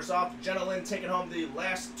starting us off. Jenna Lynn taking home the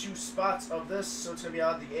last 2 spots of this. So it's going to be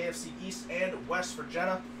on the AFC East and West for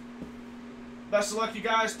Jenna. Best of luck, you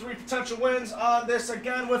guys. 3 potential wins on this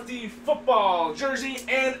again with the football jersey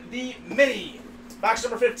and the mini. Box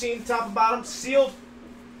number 15, top and bottom, sealed.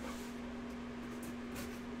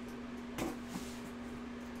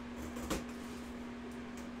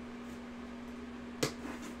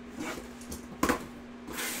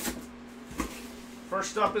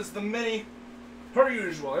 First up is the mini, per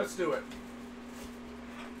usual. Let's do it.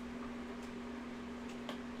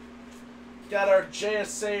 Got our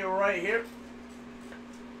JSA right here.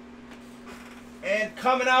 And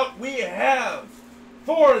coming out, we have,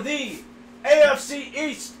 for the AFC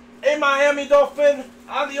East, a Miami Dolphin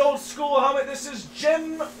on the old school helmet. This is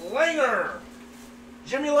Jim Langer.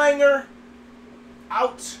 Jimmy Langer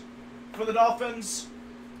out for the Dolphins.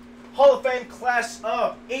 Hall of Fame class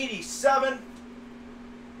of 87.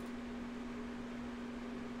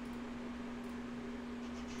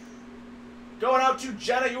 Going out to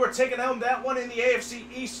Jenna. You are taking home that one in the AFC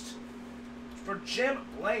East for Jim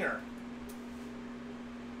Langer.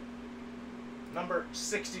 Number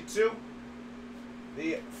 62.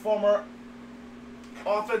 The former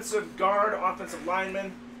offensive guard, offensive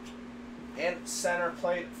lineman, and center,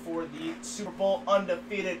 played for the Super Bowl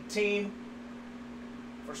undefeated team.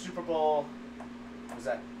 For Super Bowl, what was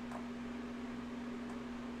that?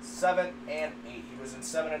 7 and 8. He was in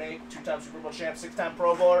 7 and 8, 2-time Super Bowl champ, 6-time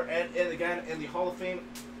Pro Bowler, and again in the Hall of Fame,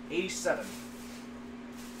 87.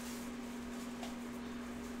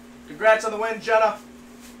 Congrats on the win, Jenna.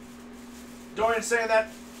 Dorian saying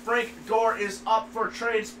that Frank Gore is up for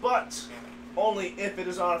trades, but only if it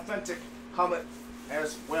is an authentic helmet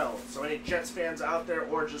as well. So any Jets fans out there,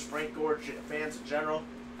 or just Frank Gore fans in general,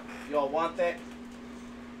 you all want that?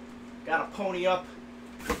 Got to pony up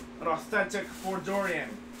an authentic for Dorian.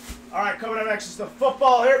 All right, coming up next is the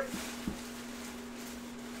football here.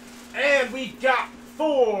 And we got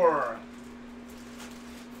for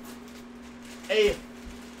a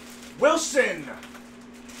Wilson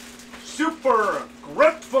Super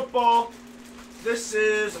Grip football. This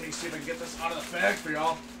is, let me see if I can get this out of the bag for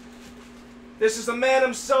y'all. This is the man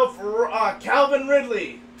himself, Calvin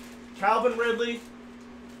Ridley. Calvin Ridley.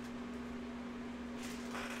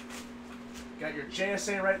 Got your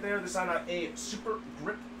JSA right there. This is on a Super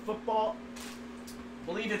Grip football. I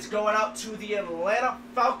believe it's going out to the Atlanta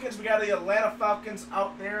Falcons. We got the Atlanta Falcons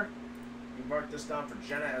out there We marked this down for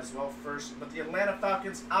Jenna as well first. But the Atlanta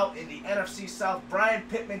Falcons out in the NFC South. Brian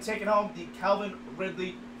Pittman taking home the Calvin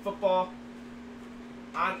Ridley football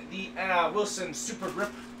on the Wilson Super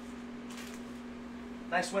Grip.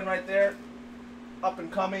 Nice win right there. Up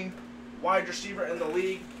and coming wide receiver in the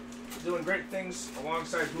league. Doing great things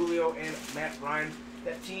alongside Julio and Matt Ryan.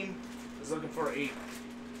 That team is looking for a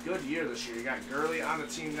good year this year. You got Gurley on the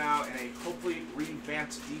team now and a hopefully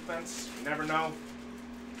revamped defense. You never know.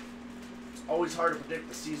 It's always hard to predict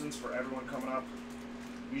the seasons for everyone coming up.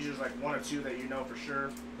 Usually there's like one or two that you know for sure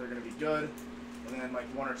they're going to be good. And then like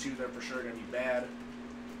one or two that are for sure going to be bad.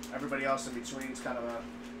 Everybody else in between is kind of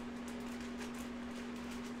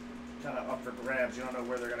up for grabs. You don't know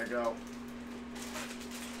where they're going to go.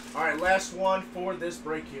 All right, last one for this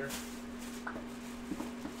break here.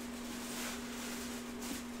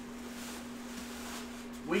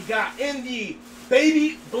 We got in the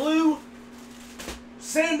baby blue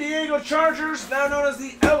San Diego Chargers, now known as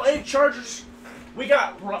the LA Chargers. We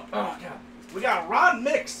got Ron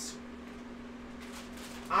Mix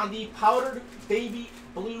on the powdered baby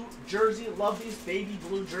blue jersey. Love these baby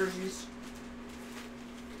blue jerseys.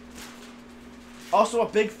 Also a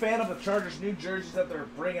big fan of the Chargers' new jerseys that they're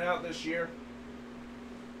bringing out this year.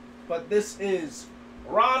 But this is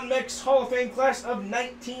Ron Mix, Hall of Fame class of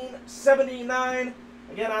 1979.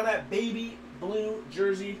 Again, on that baby blue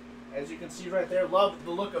jersey. As you can see right there. Love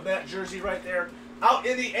the look of that jersey right there. Out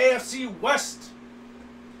in the AFC West.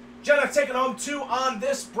 Jenna taking home 2 on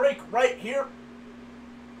this break right here.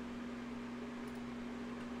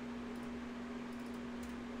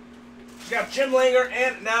 She's got Jim Langer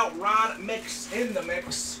and now Ron Mix in the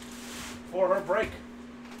mix for her break.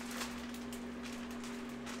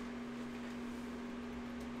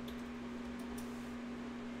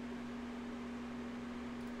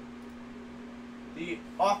 The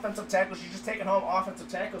offensive tackles, she's just taking home offensive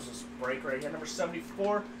tackles this break right here. Number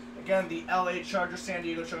 74. Again, the LA Chargers, San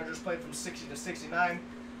Diego Chargers played from 60 to 69.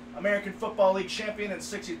 American Football League champion in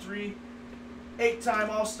 63. 8-time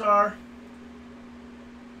All-Star.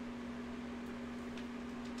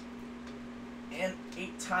 And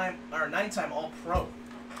 9-time All-Pro.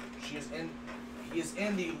 He is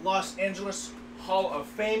in the Los Angeles Hall of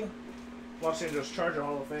Fame. Los Angeles Charger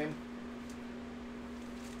Hall of Fame.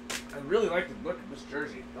 I really like the look of this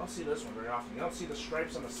jersey. You don't see this one very often. You don't see the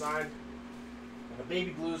stripes on the side. And the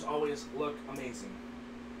baby blues always look amazing.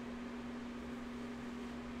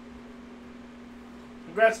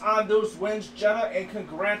 Congrats on those wins, Jenna, and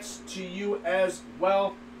congrats to you as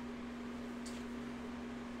well.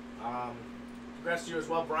 Congrats to you as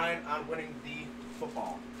well, Brian, on winning the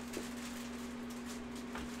football.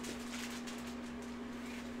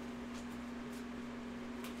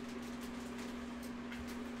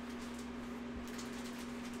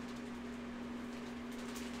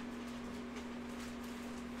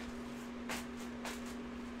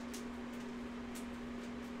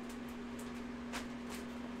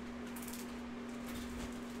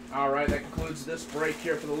 Alright, that concludes this break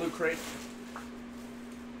here for the Loot Crate.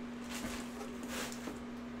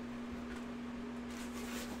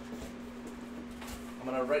 I'm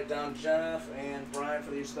going to write down Jeff and Brian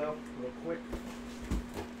for these, though, real quick.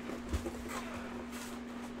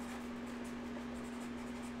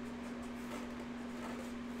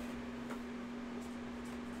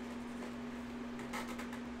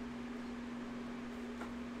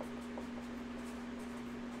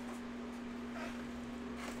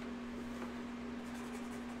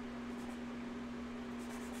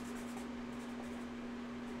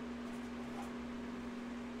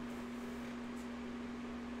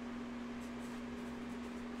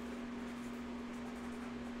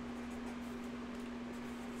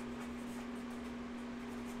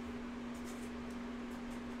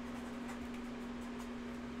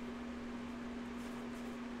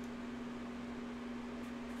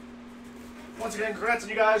 Once again, congrats on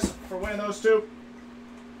you guys for winning those 2.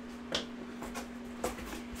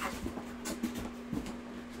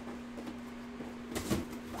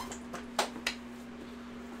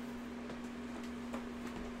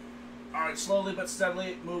 Alright, slowly but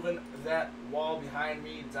steadily moving that wall behind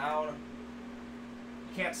me down. You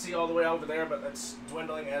can't see all the way over there, but that's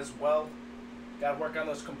dwindling as well. Got to work on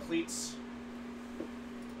those completes.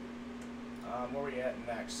 Where are we at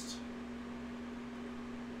next?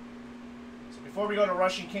 Before we go to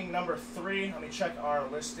Rushing King number 3, let me check our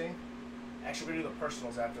listing. Actually, we're going to do the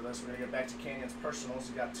personals after this. We're going to get back to Canyon's personals.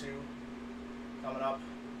 We got 2 coming up.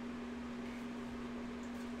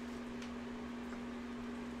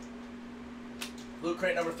 Loot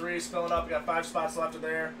Crate number 3 is filling up. We got 5 spots left of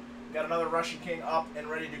there. We got another Rushing King up and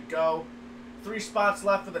ready to go 3 spots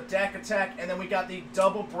left for the Dak attack, and then we got the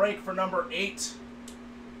double break for number 8.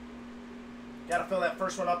 Got to fill that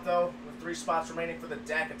first one up, though, with 3 spots remaining for the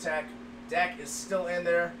Dak attack. Dak is still in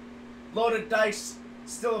there. Loaded dice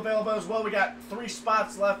still available as well. We got 3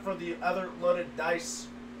 spots left for the other loaded dice.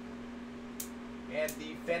 And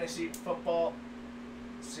the fantasy football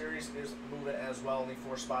series is moving as well. Only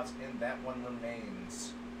 4 spots in that one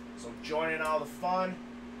remains. So join in all the fun.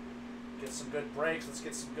 Get some good breaks. Let's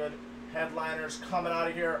get some good headliners coming out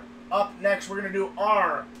of here. Up next, we're going to do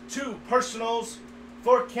our 2 personals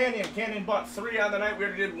for Canyon. Canyon bought 3 on the night. We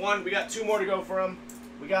already did 1. We got 2 more to go for him.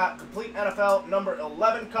 We got complete NFL number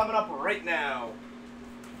 11 coming up right now.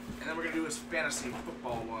 And then we're going to do his fantasy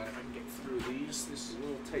football one. If I can get through these. This is a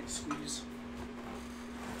little tight squeeze.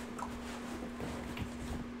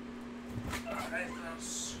 Alright,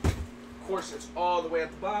 of course, it's all the way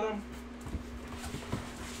at the bottom.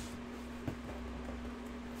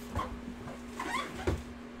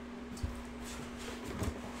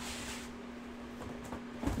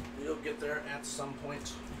 We'll get there at some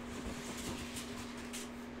point.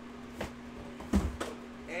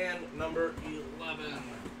 And number 11.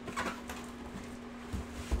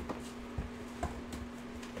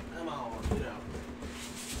 Come on, get out.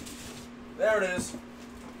 There it is.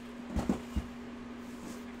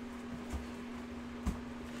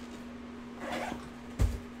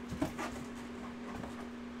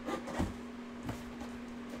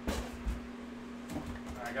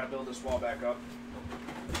 I gotta build this wall back up.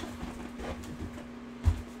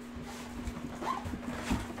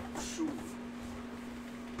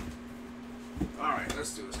 Alright,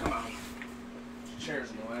 let's do this. Come on. Chair's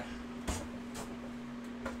in the way.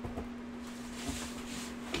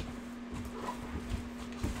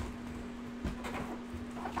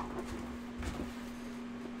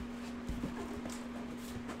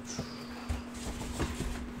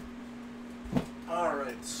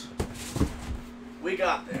 Alright. We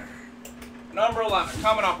got there. Number 11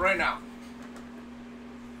 coming up right now.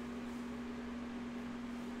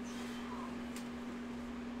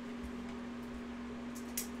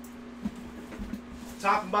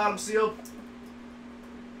 Top and bottom sealed.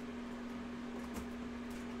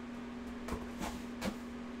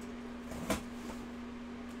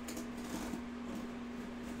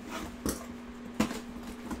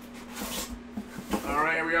 All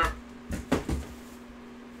right, here we are.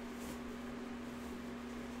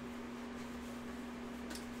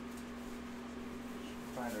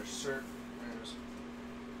 Find our cert. There it is.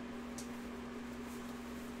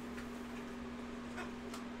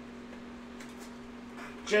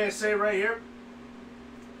 JSA right here.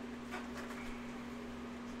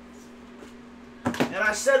 And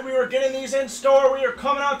I said we were getting these in store. We are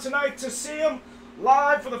coming out tonight to see them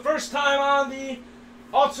live for the first time on the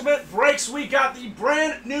Ultimate Breaks. We got the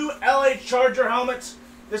brand new LA Charger helmet.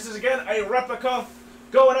 This is again a replica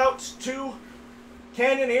going out to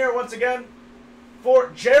Canyon here once again for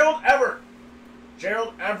Gerald Everett.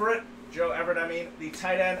 Gerald Everett, I mean, the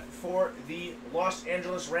tight end for the Los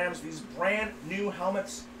Angeles Rams. These brand new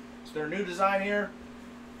helmets. It's their new design here.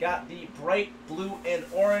 Got the bright blue and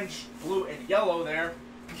orange, blue and yellow there.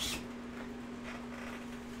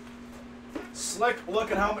 Slick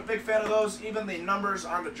looking helmet. Big fan of those. Even the numbers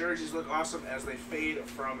on the jerseys look awesome as they fade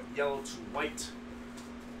from yellow to white.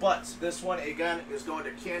 But this one, again, is going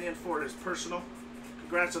to Canyon for his personal.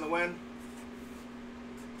 Congrats on the win.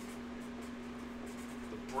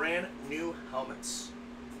 Brand new helmets.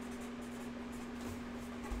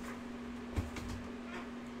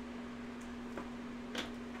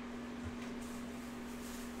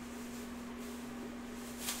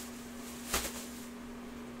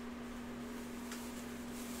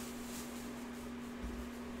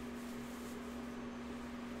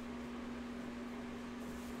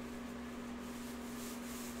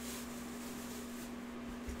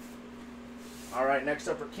 All right, next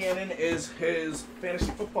up for Cannon is his fantasy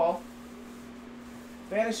football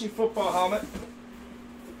helmet.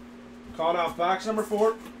 Calling off box number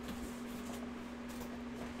 4.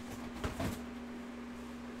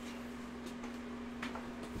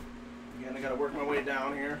 Again, I got to work my way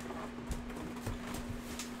down here.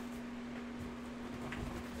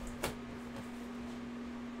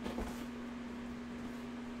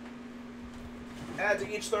 Add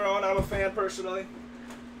to each their own. I'm a fan personally.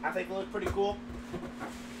 I think they look pretty cool.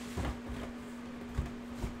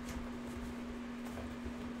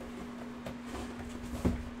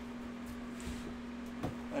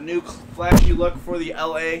 A new flashy look for the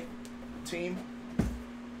LA team.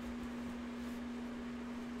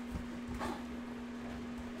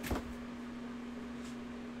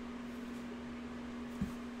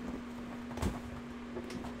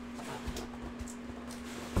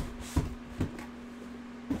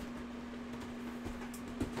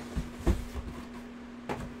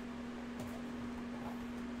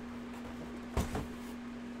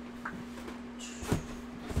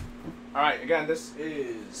 Alright, again, this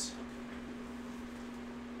is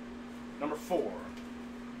number 4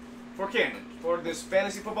 for Canyon. For this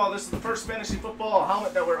fantasy football, this is the first fantasy football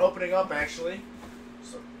helmet that we're opening up, actually.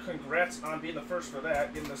 So congrats on being the first for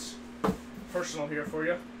that. Getting this personal here for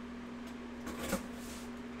you.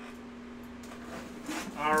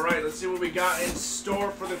 Alright, let's see what we got in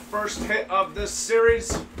store for the first hit of this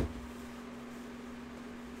series.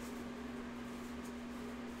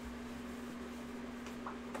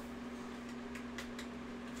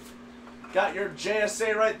 Got your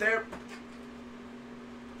JSA right there.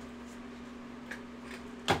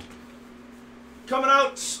 Coming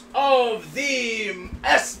out of the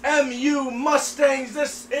SMU Mustangs,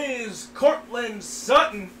 this is Cortland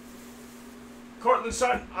Sutton. Cortland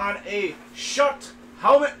Sutton on a Shutt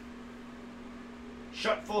helmet.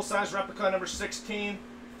 Shutt full-size replica number 16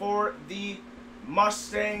 for the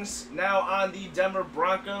Mustangs. Now on the Denver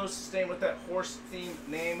Broncos, staying with that horse-themed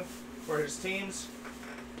name for his teams.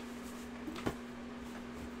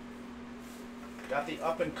 Got the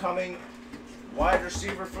up-and-coming wide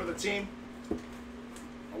receiver for the team,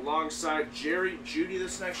 alongside Jerry Jeudy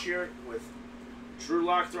this next year, with Drew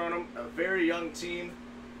Lock throwing him, a very young team.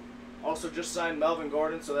 Also just signed Melvin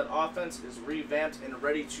Gordon, so that offense is revamped and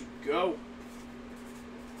ready to go.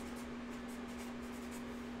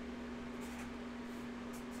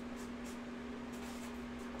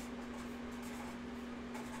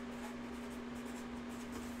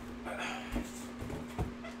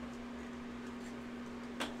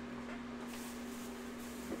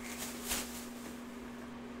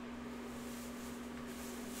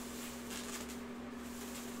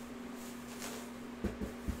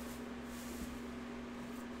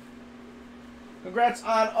 Congrats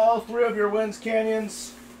on all 3 of your wins, Canyon.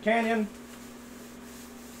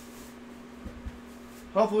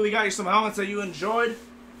 Hopefully we got you some helmets that you enjoyed.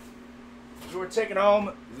 If you were taking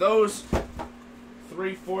home, those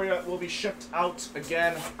 3 for you will be shipped out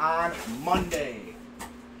again on Monday.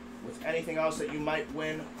 With anything else that you might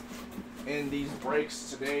win in these breaks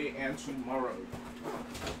today and tomorrow.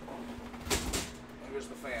 Here's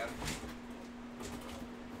the fan.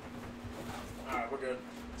 Alright, we're good.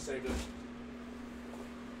 Saved it.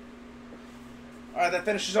 Alright, that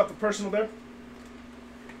finishes up the personal there.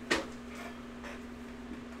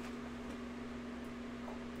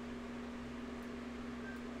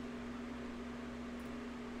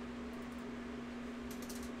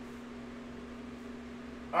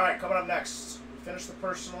 Alright, coming up next. We finished the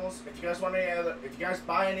personals. If you guys want any other, if you guys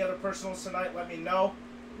buy any other personals tonight, let me know.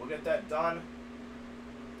 We'll get that done.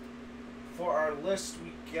 For our list,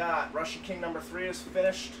 we got Russian King number 3 is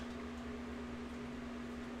finished.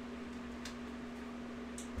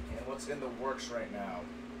 What's in the works right now?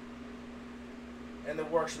 In the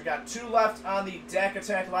works, we got 2 left on the Deck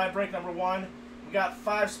Attack Live Break number 1. We got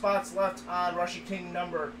 5 spots left on Russian King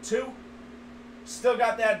number 2. Still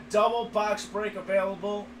got that double box break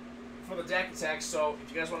available for the Deck Attack, so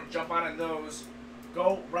if you guys want to jump on those,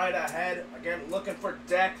 go right ahead. Again, looking for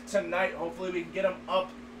Deck tonight. Hopefully we can get them up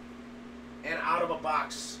and out of a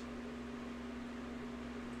box.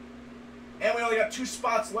 And we only got 2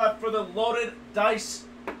 spots left for the Loaded Dice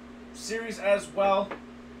series as well.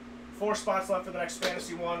 4 spots left for the next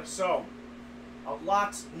fantasy one. So, a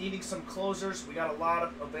lot needing some closers. We got a lot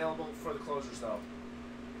of available for the closers though.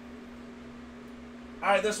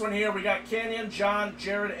 Alright, this one here, we got Canyon, John,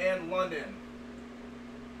 Jared, and London.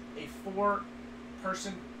 A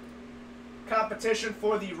 4-person competition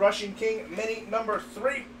for the Russian King Mini number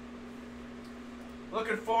 3.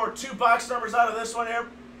 Looking for 2 box numbers out of this one here.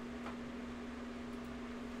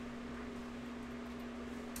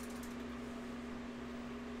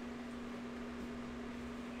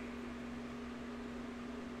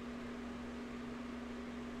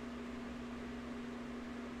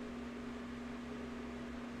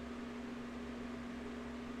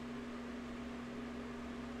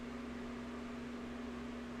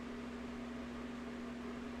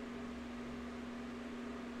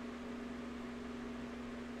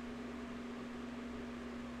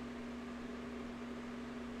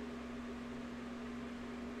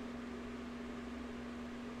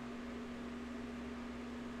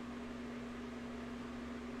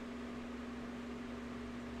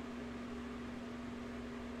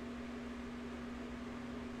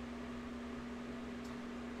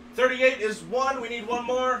 $38 is 1. We need 1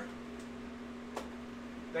 more.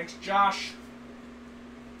 Thanks, Josh.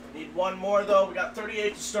 Need 1 more, though. We got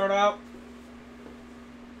 38 to start out.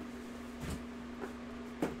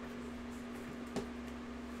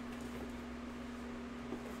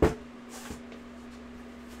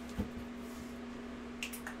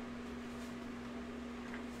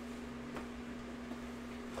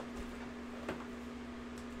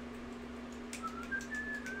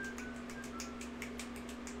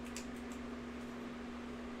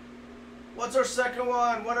 What's our second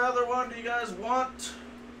one? What other one do you guys want?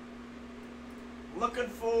 Looking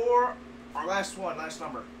for our last one, last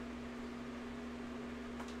number.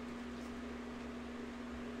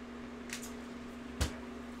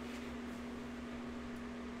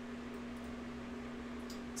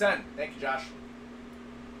 $10. Thank you, Josh.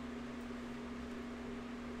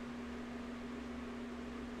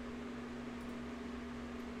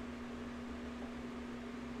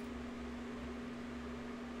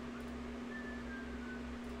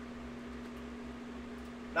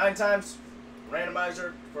 Nine times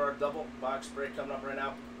randomizer for our double box break coming up right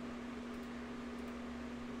now.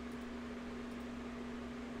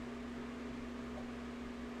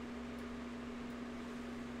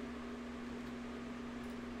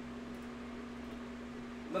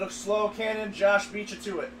 Little slow cannon, Josh beat you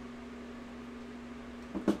to it.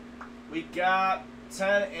 We got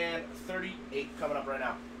 10 and 38 coming up right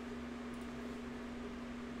now.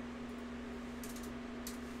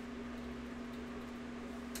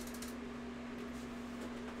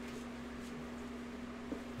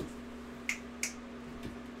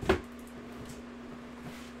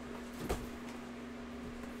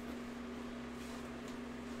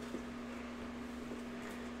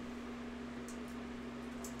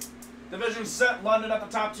 Division set, London at the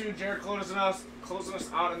top two. Jared closing us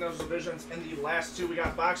out in those divisions. In the last two, we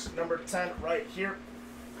got box number 10 right here.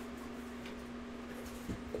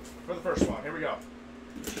 For the first one, here we go.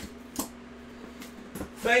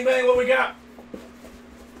 Bang, bang, what we got?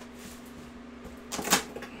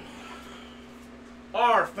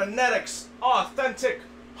 Our Phonetics Authentic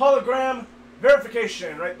Hologram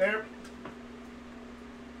Verification right there.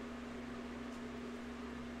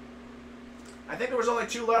 I think there was only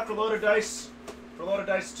 2 left for loaded dice. For loaded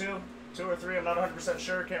dice 2 or 3, I'm not 100%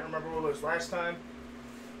 sure. Can't remember what it was last time.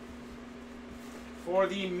 For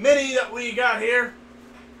the mini that we got here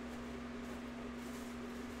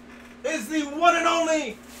is the one and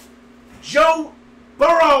only Joe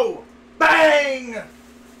Burrow. Bang!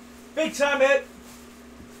 Big time hit.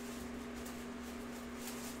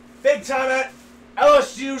 Big time hit.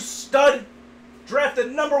 LSU stud. Drafted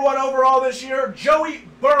 #1 overall this year. Joey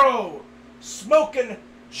Burrow. Smoking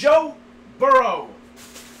Joe Burrow.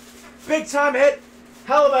 Big time hit.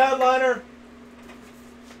 Hell of a headliner.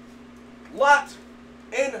 Lot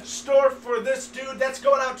in store for this dude. That's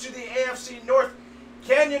going out to the AFC North.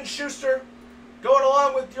 Canyon Schuster. Going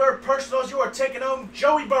along with your personals, you are taking home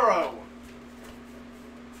Joey Burrow.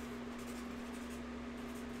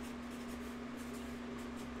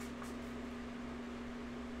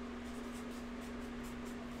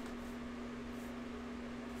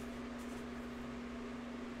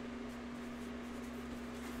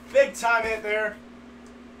 Big time hit there.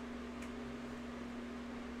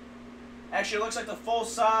 Actually, it looks like the full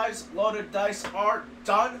size loaded dice are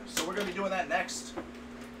done, so we're going to be doing that next.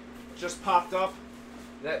 Just popped up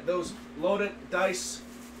that those loaded dice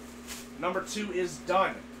number 2 is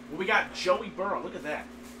done. Well, we got Joey Burrow. Look at that.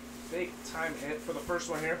 Big time hit for the first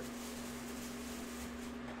one here.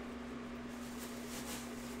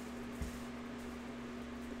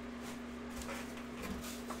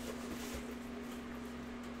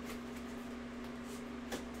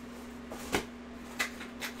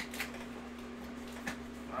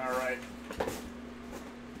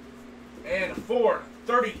 And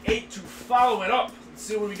 438 to follow it up. Let's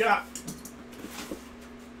see what we got.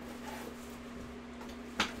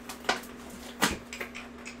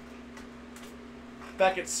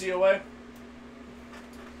 Beckett COA.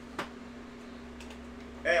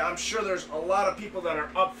 Hey, I'm sure there's a lot of people that are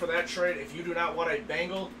up for that trade. If you do not want a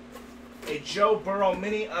Bengal, a Joe Burrow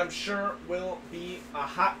mini, I'm sure will be a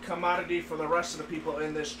hot commodity for the rest of the people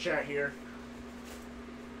in this chat here.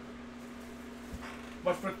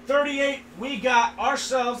 But for 38, we got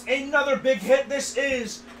ourselves another big hit. This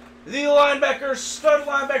is the linebacker, stud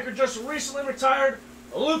linebacker, just recently retired,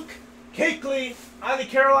 Luke Kuechly on the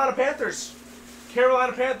Carolina Panthers.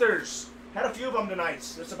 Carolina Panthers. Had a few of them tonight.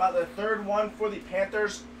 It's about the 3rd one for the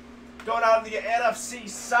Panthers. Going out in the NFC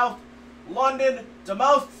South, London,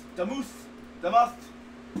 Duluth.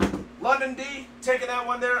 London D, taking that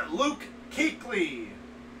one there, Luke Kuechly.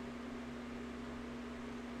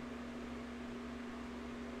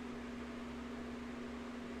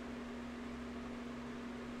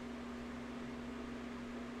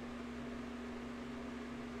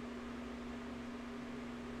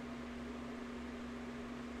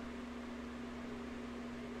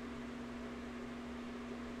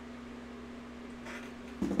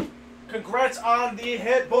 Congrats on the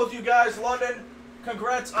hit, both you guys, London.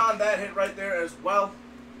 Congrats on that hit right there as well.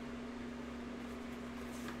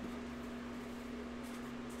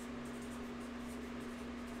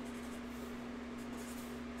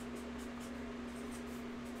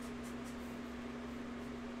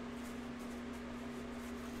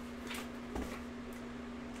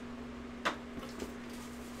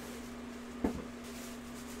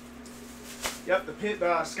 Yep,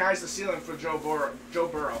 the sky's the ceiling for Joe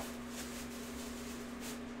Burrow.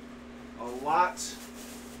 A lot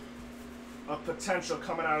of potential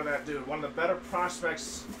coming out of that dude. One of the better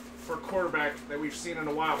prospects for quarterback that we've seen in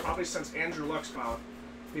a while, probably since Andrew Luck's come out.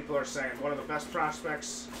 People are saying one of the best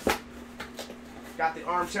prospects. Got the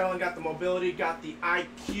arm talent, got the mobility, got the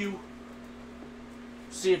IQ.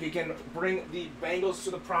 See if he can bring the Bengals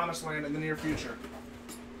to the promised land in the near future.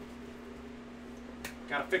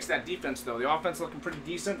 Got to fix that defense, though. The offense looking pretty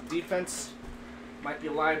decent. Defense might be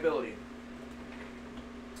a liability.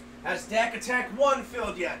 Has Dak Attack 1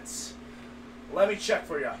 filled yet? Let me check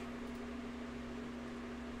for you.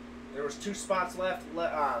 There was 2 spots left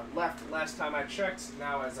last time I checked.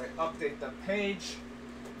 Now, as I update the page,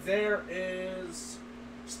 there is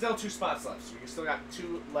still 2 spots left. So you still got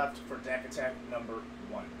 2 left for Dak Attack number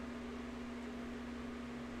 1.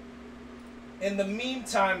 In the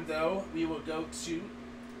meantime, though, we will go to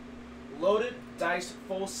Loaded Dice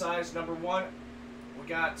Full Size number 1. We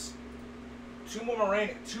got 2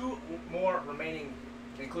 more remaining,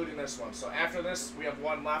 including this one. So after this, we have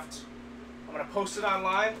 1 left. I'm going to post it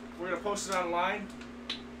online. We're going to post it online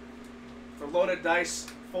for Loaded Dice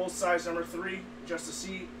Full Size number 3, just to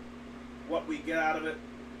see what we get out of it.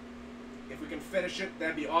 If we can finish it,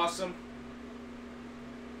 that'd be awesome.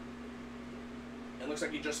 It looks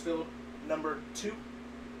like you just filled number 2.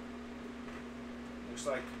 Looks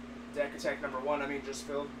like Dak Attack number 1, just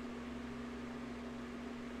filled.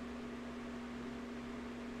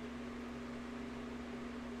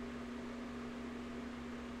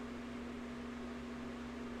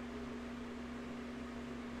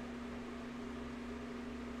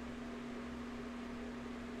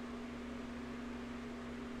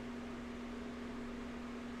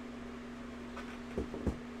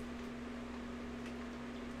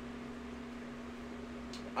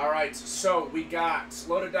 Alright, so we got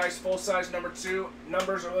Loaded Dice Full Size number 2.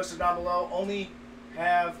 Numbers are listed down below. Only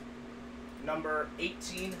have number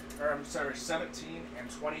 17 and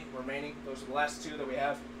 20 remaining. Those are the last 2 that we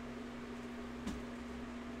have.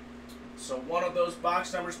 So one of those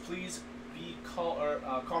box numbers, please be called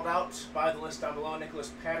out by the list down below.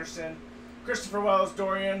 Nicholas Patterson, Christopher Wells,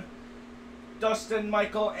 Dorian, Dustin,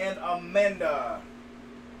 Michael, and Amanda.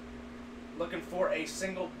 Looking for a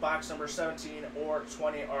single box number 17 or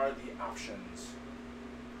 20 are the options.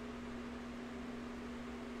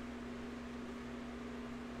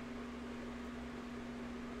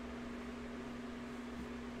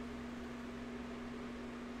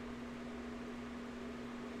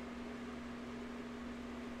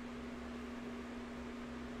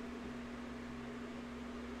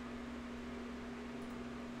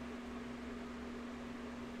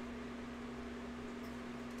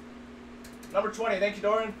 Number 20, thank you,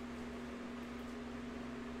 Dorian.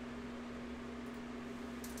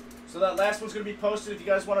 So that last one's going to be posted. If you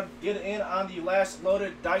guys want to get in on the last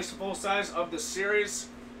Loaded Dice Full Size of the series,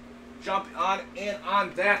 jump on in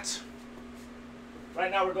on that.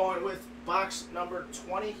 Right now we're going with box number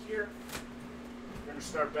 20 here. We're going to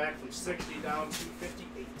start back from 60 down to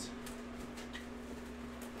 58.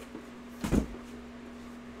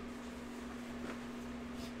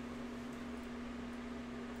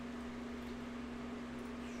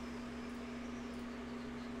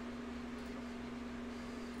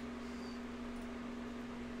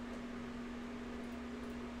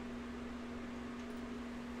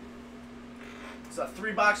 It's a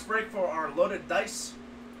 3-box break for our loaded dice.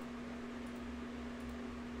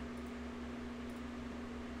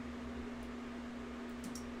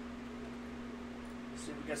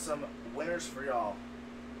 See if we get some winners for y'all.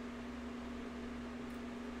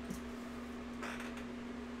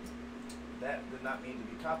 That did not mean to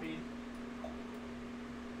be copied.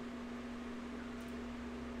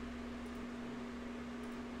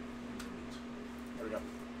 There we go.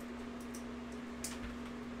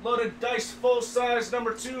 Loaded Dice Full Size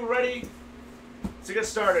number 2 ready to get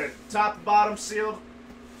started. Top and bottom sealed.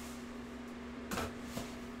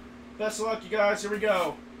 Best of luck, you guys. Here we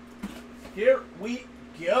go. Here we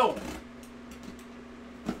go.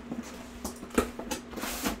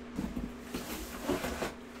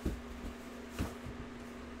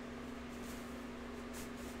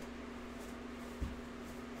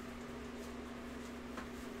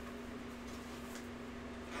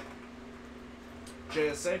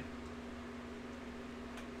 JSA.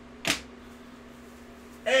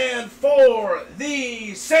 And for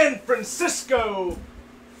the San Francisco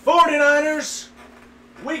 49ers,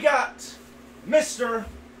 we got Mr.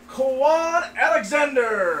 Quan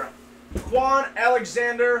Alexander. Quan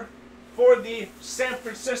Alexander for the San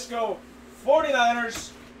Francisco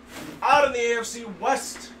 49ers out in the AFC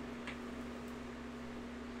West.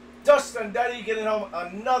 Dustin Deddy getting home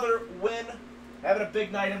another win. Having a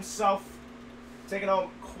big night himself. Taking home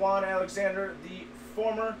Quan Alexander, the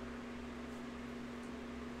former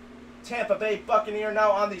Tampa Bay Buccaneer,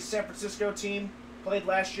 now on the San Francisco team. Played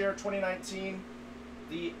last year, 2019.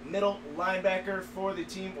 The middle linebacker for the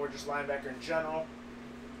team, or just linebacker in general.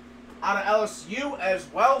 Out of LSU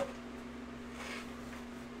as well.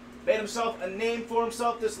 Made himself a name for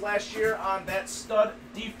himself this last year on that stud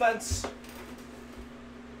defense.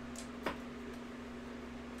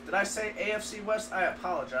 Did I say AFC West? I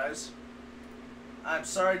apologize. I'm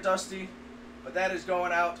sorry, Dusty, but that is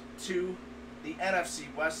going out to the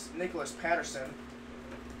NFC West, Nicholas Patterson.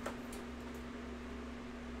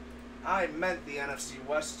 I meant the NFC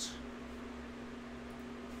West.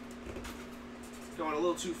 Going a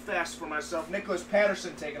little too fast for myself. Nicholas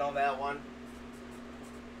Patterson taking on that one.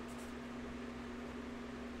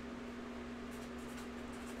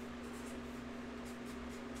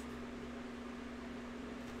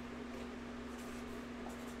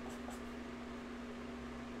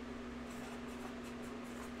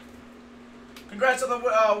 Congrats on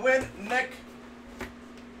the win, Nick.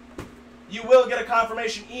 You will get a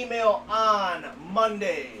confirmation email on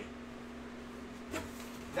Monday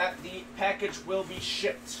that the package will be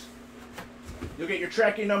shipped. You'll get your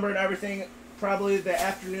tracking number and everything probably the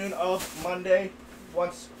afternoon of Monday.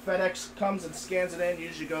 Once FedEx comes and scans it in,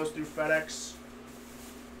 usually goes through FedEx.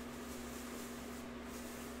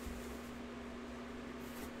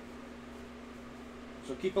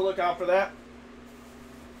 So keep a lookout for that.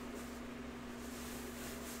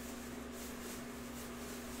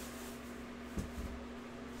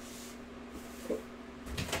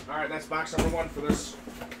 Alright, that's box number 1 for this.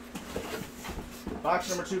 Box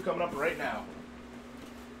number 2 coming up right now.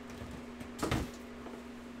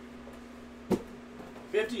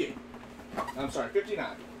 58. I'm sorry, 59.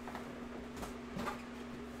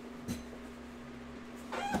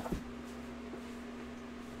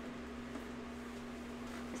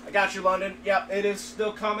 I got you, London. Yep, it is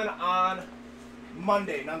still coming on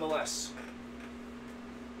Monday, nonetheless.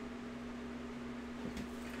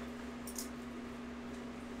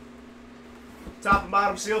 Top and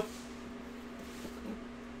bottom seal.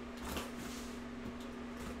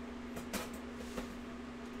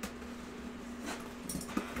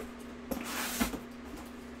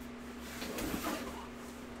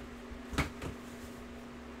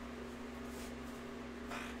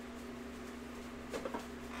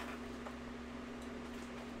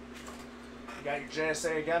 You got your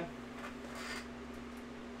JSA again.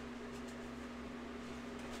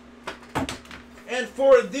 And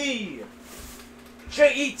for the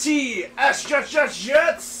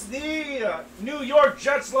Jets, the New York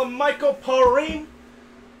Jets, LaMichael Perine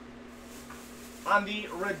on the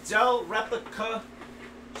Riddell replica,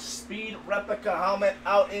 speed replica helmet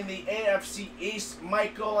out in the AFC East.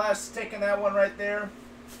 Michael S. taking that one right there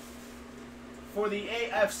for the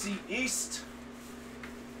AFC East.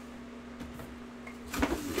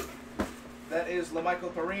 That is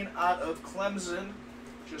LaMichael Perine out of Clemson,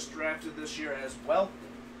 just drafted this year as well.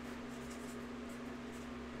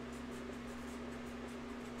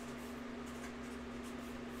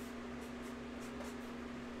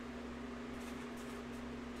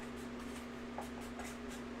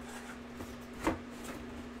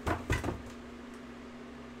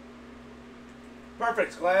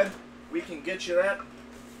 Perfect, glad we can get you that.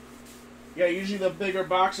 Yeah, usually the bigger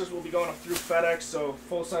boxes will be going up through FedEx, so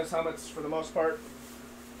full-size helmets for the most part,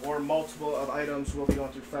 or multiple of items will be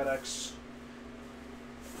going through FedEx.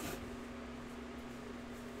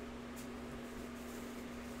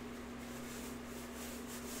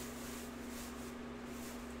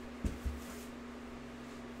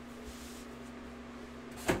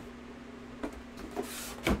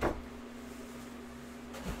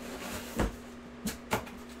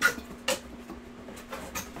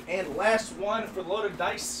 And last one for the loaded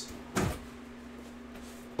dice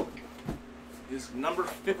is number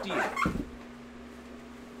 58.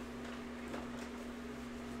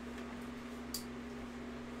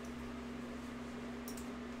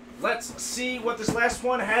 Let's see what this last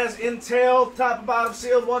one has entailed. Top and bottom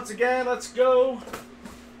sealed once again. Let's go.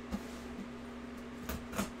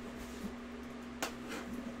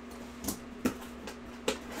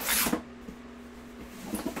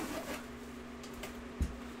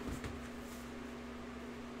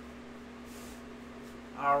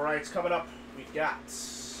 Alright, coming up, we got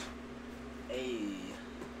a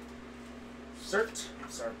cert.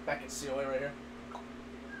 Sorry, Beckett COA right here.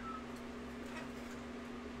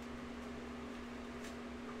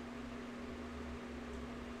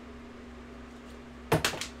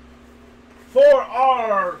 For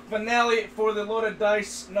our finale for the loaded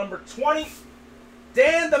dice number 20.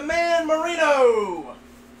 Dan the Man Marino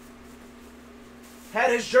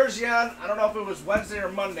had his jersey on. I don't know if it was Wednesday or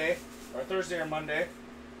Monday, or Thursday or Monday.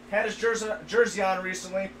 Had his jersey on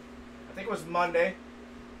recently. I think it was Monday.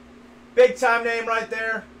 Big time name right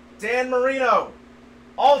there. Dan Marino.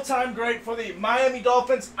 All-time great for the Miami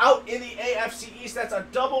Dolphins out in the AFC East. That's a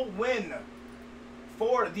double win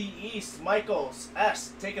for the East. Michaels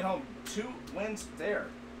S. taking home 2 wins there.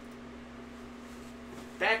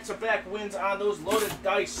 Back-to-back wins on those loaded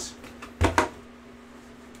dice.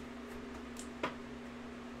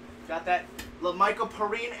 Got that LaMichael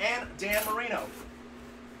Perrine and Dan Marino.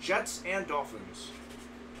 Jets and Dolphins.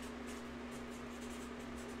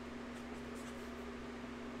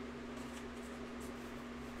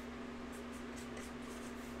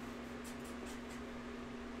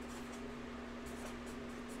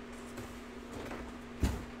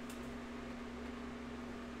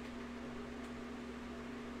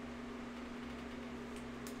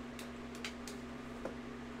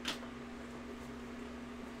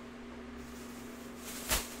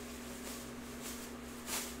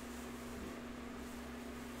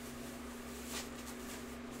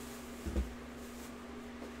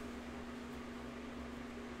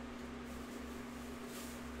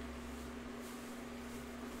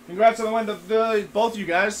 Congrats on the win to both you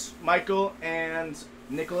guys, Michael and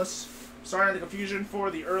Nicholas. Sorry on the confusion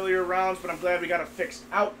for the earlier rounds, but I'm glad we got it fixed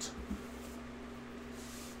out.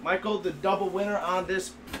 Michael, the double winner on this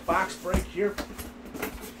box break here.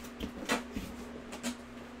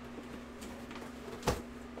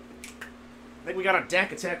 I think we got a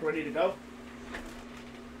deck attack ready to go.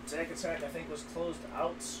 Deck attack, I think, was closed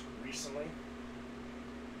out recently.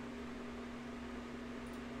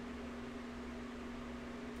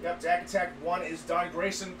 Yep, Deck Attack 1 is done.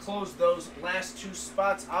 Grayson closed those last 2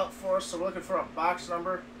 spots out for us, so we're looking for a box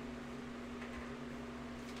number.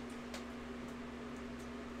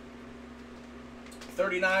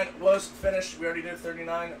 $39 was finished. We already did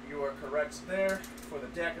 39. You are correct there for the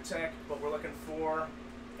Deck Attack, but we're looking for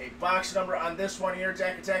a box number on this one here.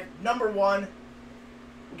 Deck Attack number 1.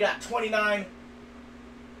 We got 29.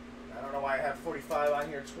 I don't know why I have 45 on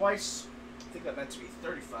here twice. I think that meant to be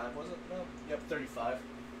 35, was it? No. Yep, 35.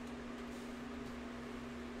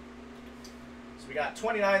 So we got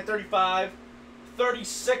 29, 35,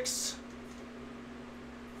 36,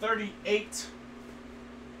 38,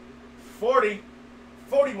 40,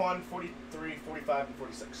 41, 43, 45, and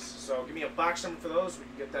 46. So give me a box number for those. We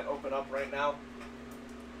can get that open up right now.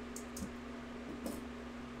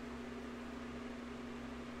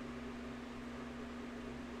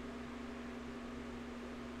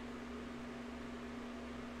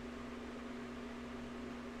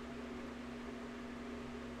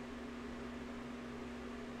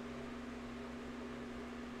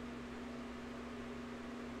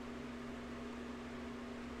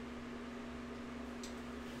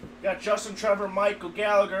 Got Justin Trevor, Michael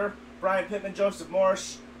Gallagher, Brian Pittman, Joseph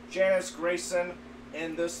Morris, Janice Grayson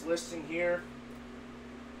in this listing here.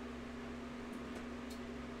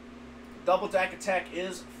 Double Deck Attack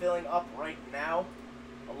is filling up right now,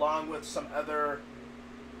 along with some other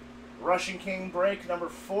Russian King break number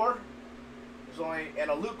 4. There's only,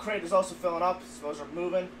 and a Loot Crate is also filling up, so those are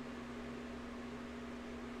moving.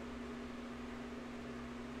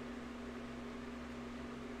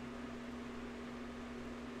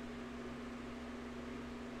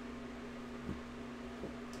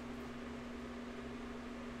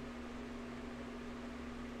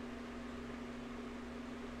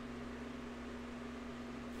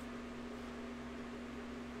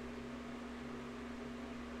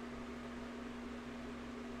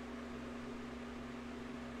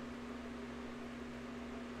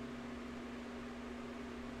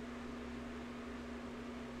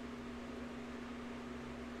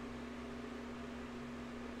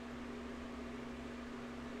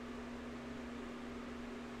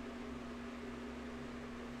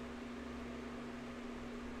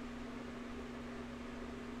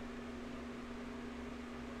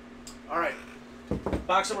 Alright,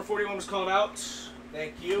 box number 41 was called out.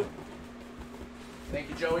 Thank you. Thank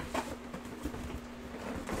you, Joey.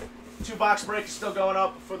 2 box break is still going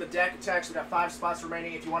up for the Deck Attacks. We got 5 spots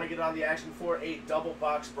remaining if you want to get on the action for a double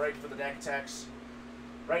box break for the Deck Attacks.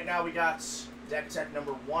 Right now we got Deck Attack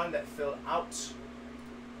number 1 that filled out.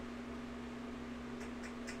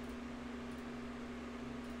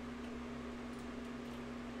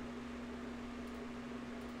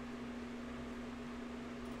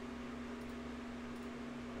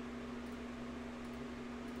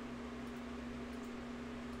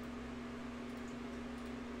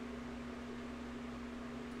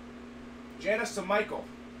 Janice to Michael.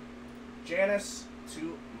 Janice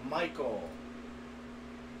to Michael.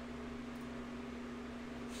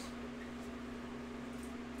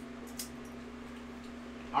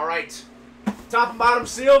 All right, top and bottom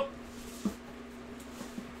sealed.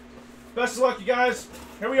 Best of luck, you guys.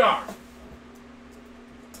 Here we are.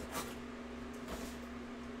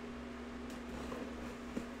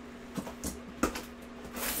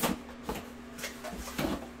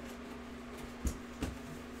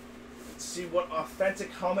 Let's see what Authentic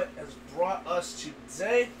Helmet has brought us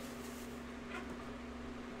today.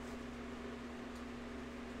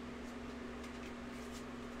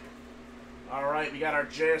 All right, we got our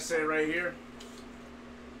JSA right here.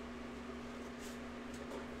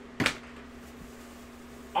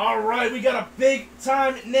 All right, we got a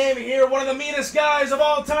big-time name here. One of the meanest guys of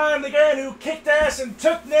all time. The guy who kicked ass and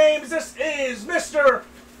took names. This is Mr.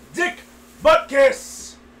 Dick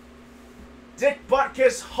Butkus. Dick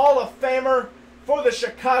Butkus, Hall of Famer for the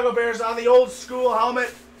Chicago Bears on the old school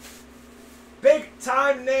helmet.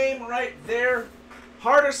 Big-time name right there.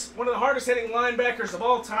 One of the hardest hitting linebackers of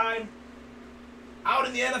all time. Out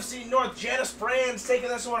in the NFC North, Janice Brand's taking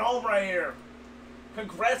this one home right here.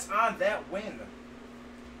 Congrats on that win.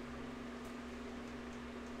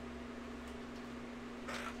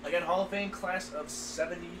 Again, Hall of Fame class of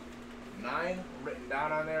 79 written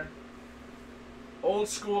down on there. Old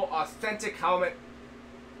school, authentic helmet.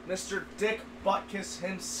 Mr. Dick Butkus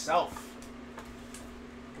himself.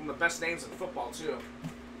 One of the best names in football, too.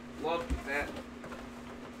 Love that.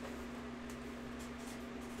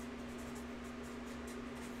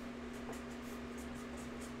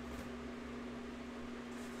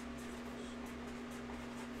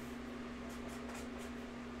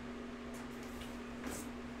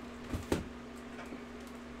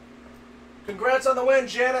 Congrats on the win,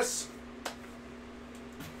 Janice.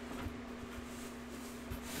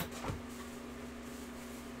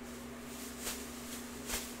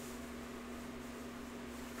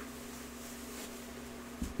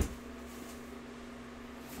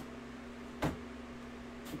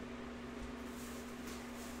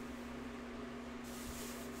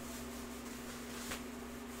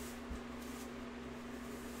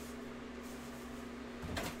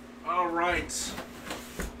 All right.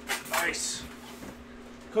 Nice.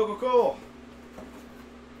 Cool, cool, cool.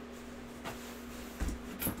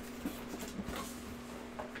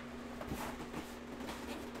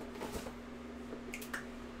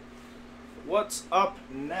 What's up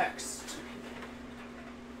next?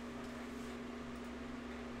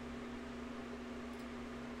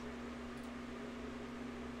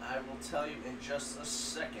 I will tell you in just a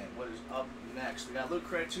second what is up next. We got Loot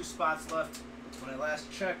Crate, 2 spots left when I last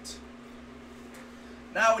checked.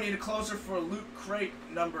 Now we need a closer for Loot Crate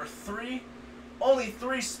number 3. Only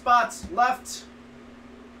 3 spots left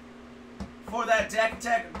for that Dak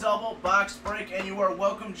Attack double box break, and you are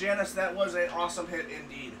welcome, Janice. That was an awesome hit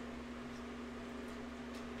indeed.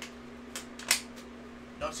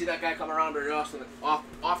 Don't see that guy come around very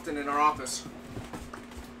often in our office.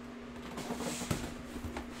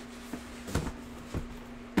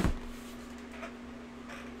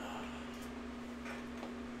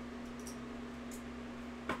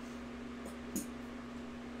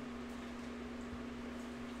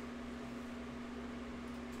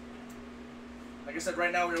 Like I said,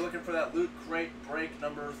 right now we're looking for that Loot Crate break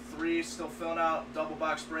number 3. Still filling out. Double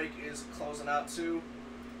box break is closing out too.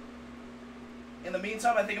 In the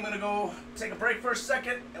meantime, I think I'm going to go take a break for a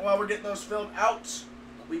second. And while we're getting those filled out,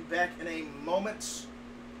 we'll be back in a moment.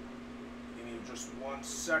 Give me just 1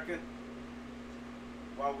 second.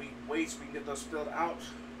 While we wait so we can get those filled out.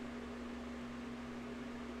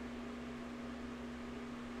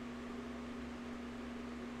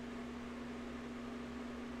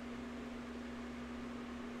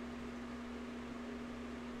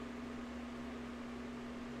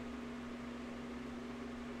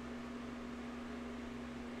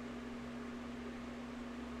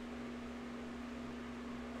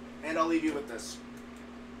 And I'll leave you with this.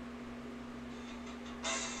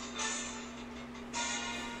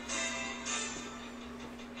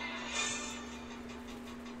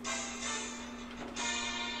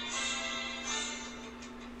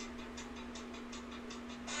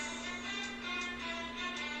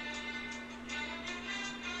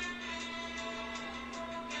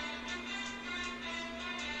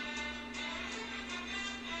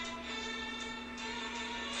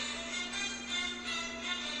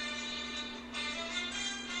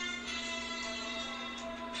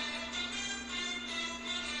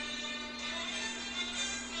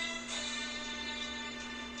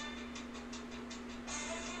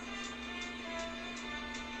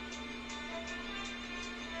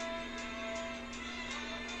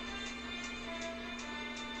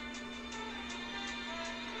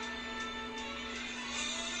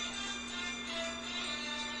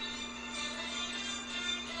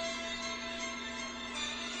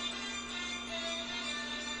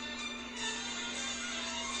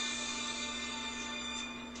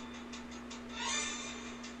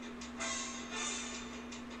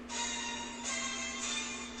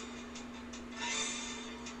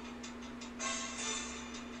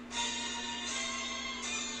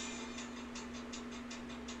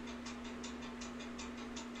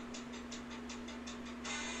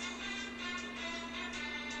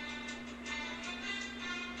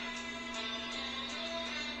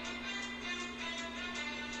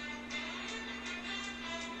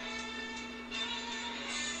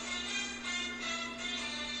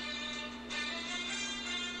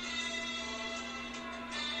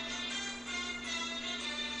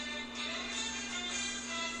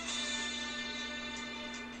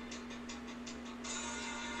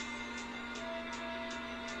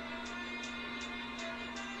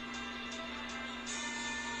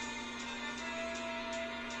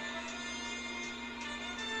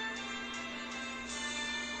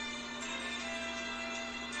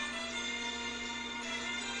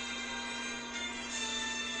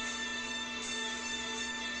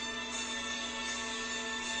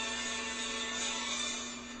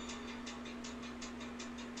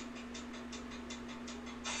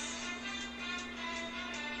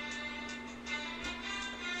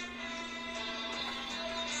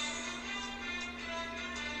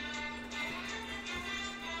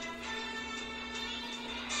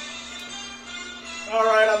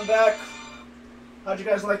 I'm back. How'd you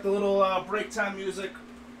guys like the little break time music?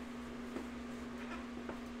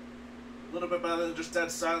 A little bit better than just dead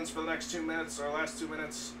silence for the next 2 minutes, or last 2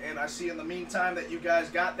 minutes. And I see in the meantime that you guys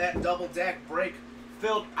got that double deck break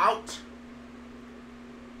filled out.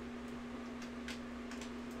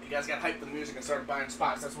 You guys got hyped with the music and started buying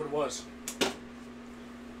spots. That's what it was.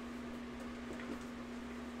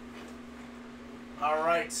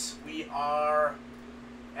 Alright, we are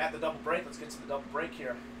at the double break. Let's get to the double break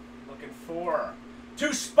here. Looking for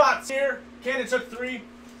 2 spots here. Cannon took 3.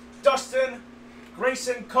 Dustin,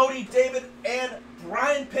 Grayson, Cody, David, and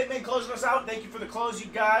Brian Pittman closing us out. Thank you for the close, you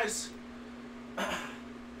guys.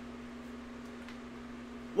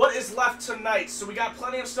 What is left tonight? So we got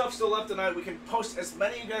plenty of stuff still left tonight. We can post as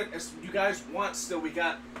many as you guys want still. We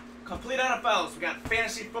got complete NFLs. We got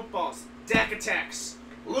fantasy footballs, deck attacks,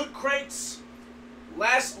 loot crates,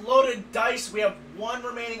 last loaded dice. We have 1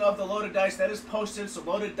 remaining of the loaded dice that is posted. So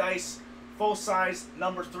loaded dice, full size,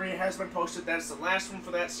 number 3 has been posted. That is the last one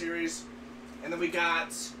for that series. And then we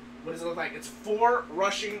got, what does it look like? It's 4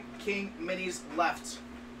 Rushing King minis left.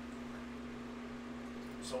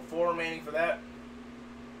 So 4 remaining for that.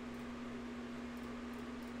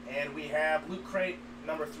 And we have Loot Crate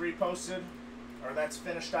number 3 posted, or that's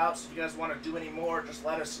finished out. So if you guys want to do any more, just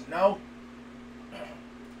let us know.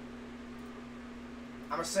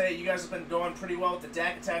 I'm going to say you guys have been going pretty well with the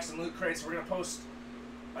deck attacks and Loot Crates. We're going to post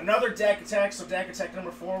another deck attack, so deck attack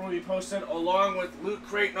number 4 will be posted, along with Loot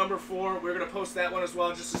Crate number 4. We're going to post that one as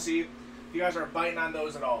well, just to see if you guys are biting on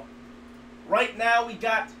those at all. Right now, we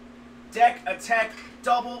got deck attack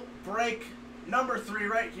double break number 3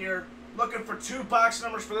 right here. Looking for 2 box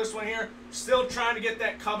numbers for this one here. Still trying to get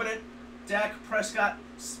that Covenant Dak Prescott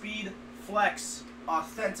Speed Flex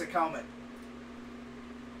Authentic helmet.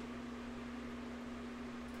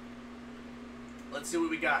 Let's see what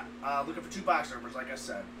we got. Looking for 2 box numbers, like I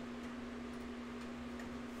said.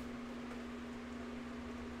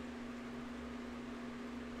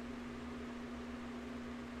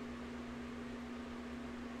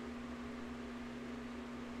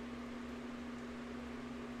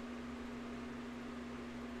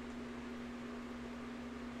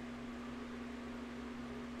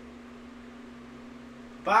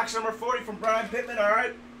 Box number 40 from Brian Pittman, all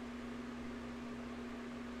right.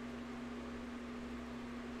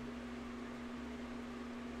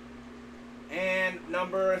 And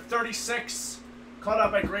number 36, caught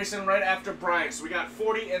up by Grayson right after Brian. So we got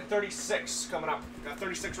 40 and 36 coming up. Got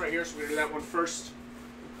 36 right here, so we're going to do that one first.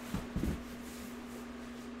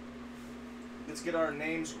 Let's get our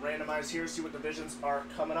names randomized here, see what divisions are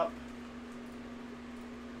coming up.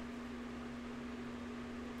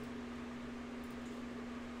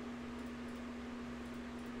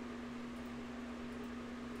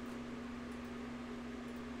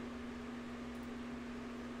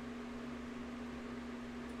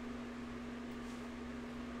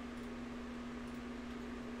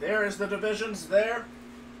 There is the divisions there.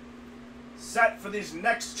 Set for these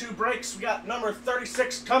next 2 breaks. We got number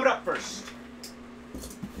 36 coming up first.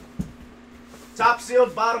 Top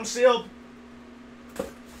sealed, bottom sealed.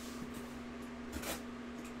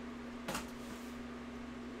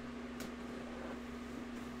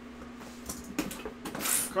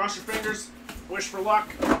 Cross your fingers, wish for luck.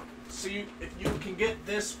 See if you can get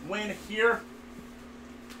this win here.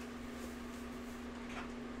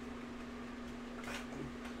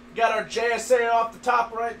 Got our JSA off the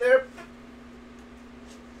top right there.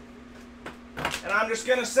 And I'm just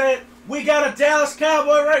going to say it. We got a Dallas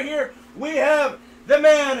Cowboy right here. We have the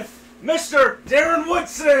man, Mr. Darren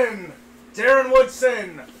Woodson. Darren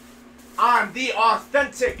Woodson on the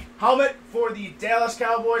authentic helmet for the Dallas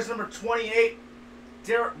Cowboys, number 28.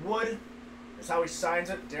 Darren Wood is how he signs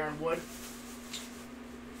it. Darren Wood.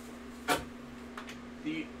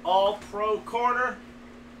 The All-Pro corner.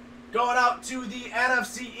 Going out to the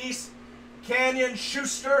NFC East, Canyon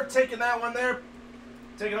Schuster, taking that one there.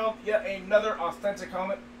 Taking off yet another authentic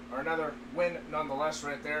helmet, or another win nonetheless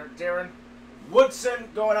right there. Darren Woodson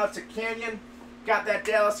going out to Canyon. Got that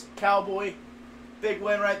Dallas Cowboy. Big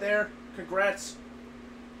win right there. Congrats.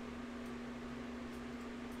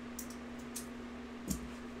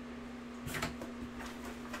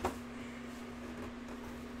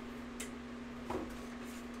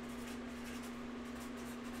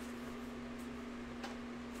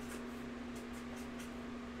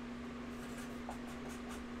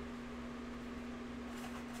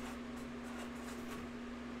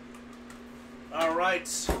 All right,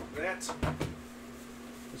 that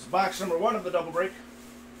is box number 1 of the double break.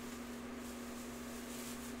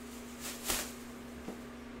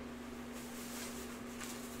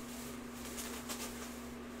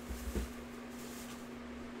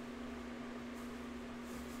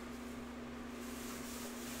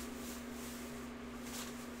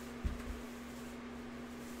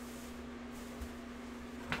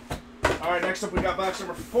 All right, next up we got box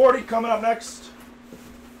number 40 coming up next.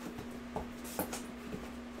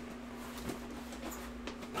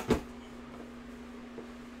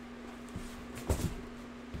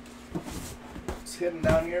 It's hidden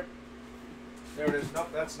down here. There it is.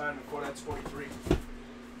 Nope, that's 9 1/4. That's 43.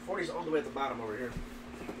 40's all the way at the bottom over here.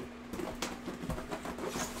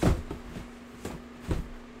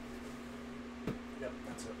 Yep,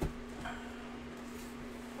 that's it.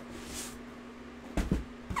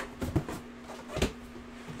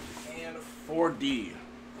 And 4D.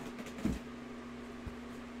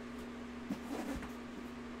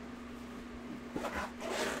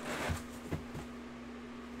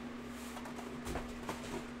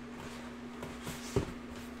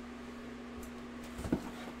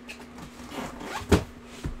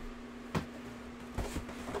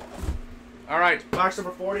 All right, box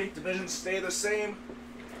number 40. Divisions stay the same.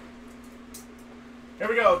 Here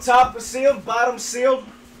we go. Top is sealed, bottom sealed.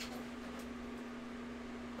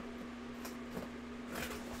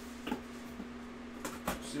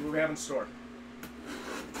 See what we have in store.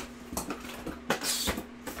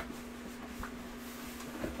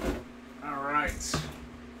 All right.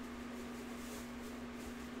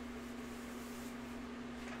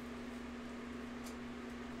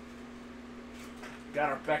 Got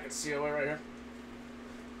our Beckett sealer right here.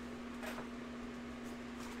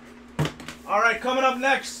 All right, coming up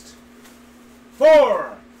next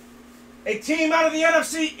for a team out of the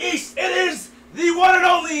NFC East, it is the one and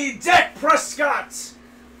only Dak Prescott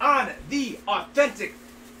on the Authentic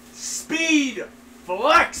Speed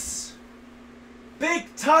Flex.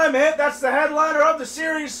 Big time hit. That's the headliner of the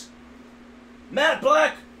series. Matte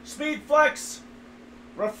Black Speed Flex.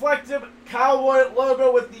 Reflective cowboy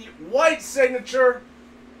logo with the white signature.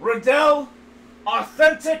 Riddell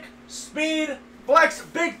Authentic Speed Flex.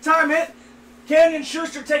 Big time hit. Canyon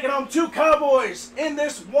Schuster taking home 2 Cowboys in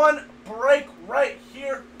this one break right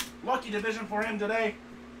here. Lucky division for him today.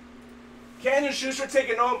 Canyon Schuster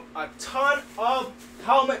taking home a ton of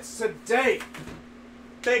helmets today.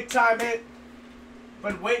 Big time hit.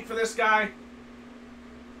 Been waiting for this guy.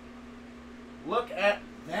 Look at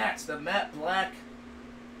that. The matte black.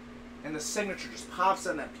 And the signature just pops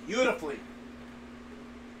in that beautifully.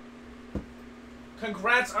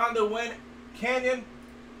 Congrats on the win, Canyon.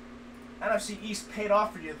 NFC East paid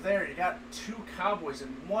off for you there. You got 2 Cowboys in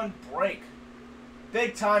one break.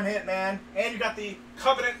 Big time hit, man. And you got the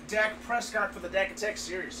Covenant Dak Prescott for the Dak Attack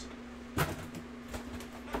series.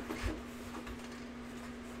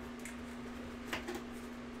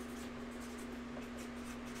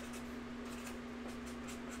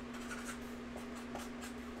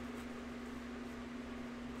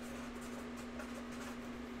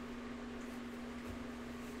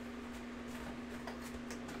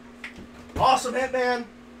 Awesome hit, man.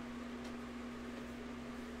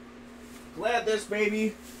 Glad this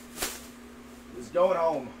baby is going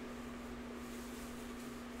home.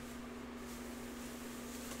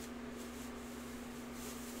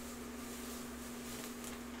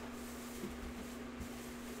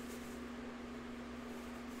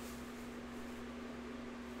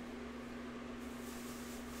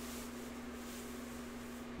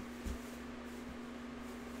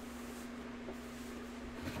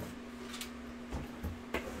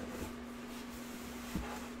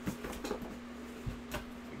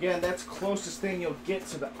 Again, that's closest thing you'll get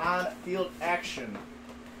to the on-field action.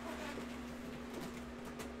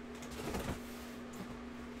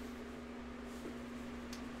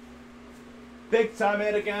 Big time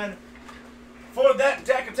hit again. For that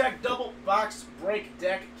Dak Attack double box break,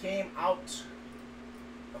 Dak came out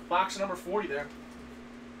of box number 40 there.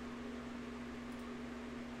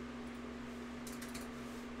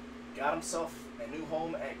 Got himself a new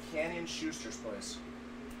home at Canyon Schuster's place.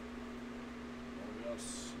 There we go.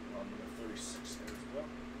 On number 36 there as well.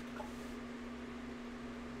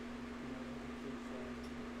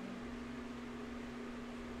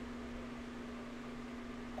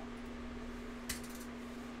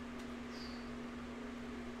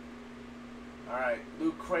 Alright,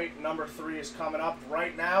 Loot Crate number 3 is coming up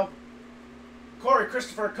right now. Corey,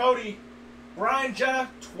 Christopher, Cody, Brian, Jenna,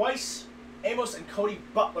 twice. Amos and Cody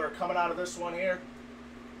Butler coming out of this one here.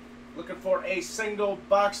 Looking for a single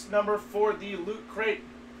box number for the Loot Crate.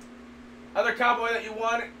 Other Cowboy that you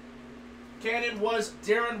won, Canyon, was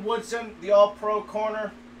Darren Woodson, the All-Pro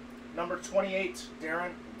corner. Number 28,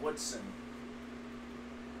 Darren Woodson.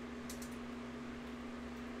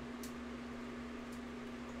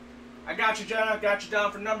 I got you, Jenna. Got you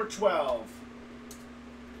down for number 12.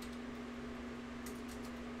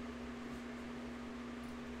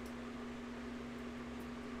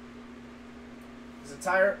 His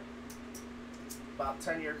entire about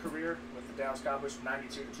 10-year career with the Dallas Cowboys from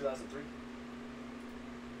 92 to 2003.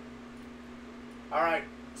 All right,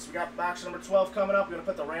 so we got box number 12 coming up. We're going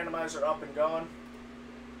to put the randomizer up and going.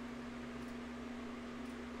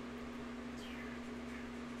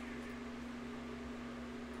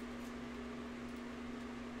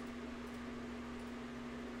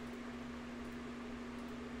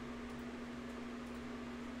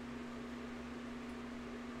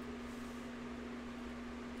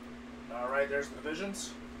 All right, there's the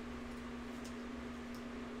divisions.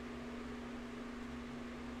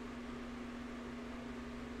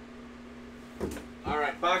 All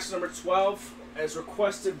right, box number 12, as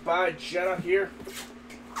requested by Jenna here.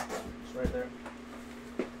 It's right there.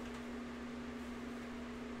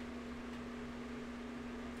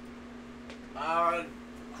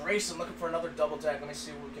 Grayson looking for another double deck. Let me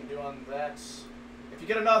see what we can do on that. If you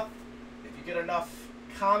get enough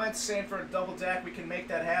comments saying for a double deck, we can make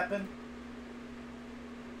that happen.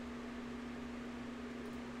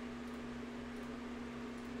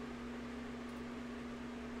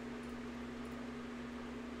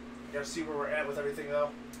 Gotta see where we're at with everything though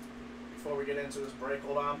before we get into this break.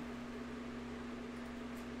 Hold on.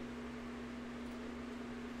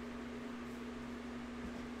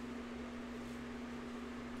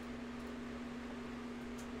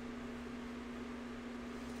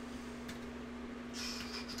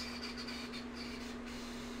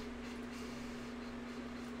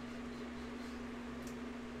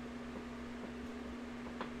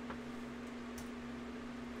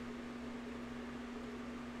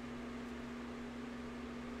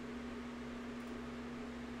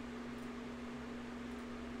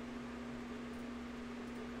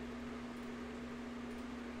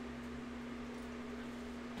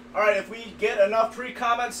 All right, if we get enough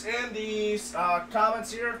pre-comments in these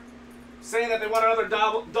comments here saying that they want another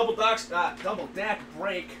double deck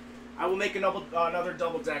break, I will make another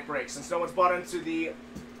double deck break. Since no one's bought into the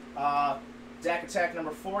deck attack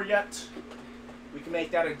number 4 yet, we can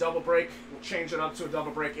make that a double break. We'll change it up to a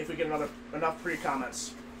double break if we get enough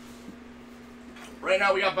pre-comments. Right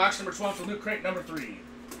now we got box number 12 for Loot Crate number 3.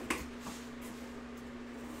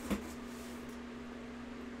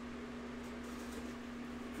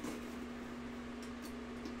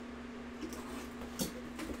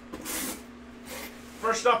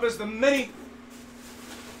 First up is the mini.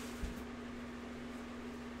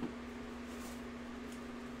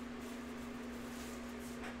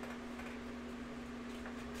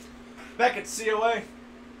 Beckett COA.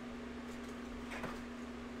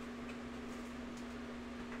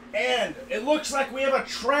 And it looks like we have a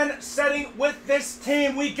trend setting with this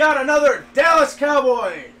team. We got another Dallas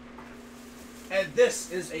Cowboy. And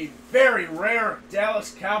this is a very rare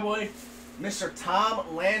Dallas Cowboy, Mr.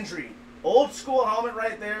 Tom Landry. Old school helmet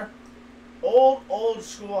right there. Old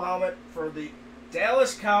school helmet for the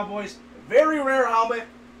Dallas Cowboys. Very rare helmet.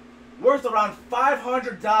 Worth around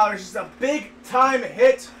 $500. It's a big time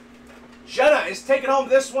hit. Jenna is taking home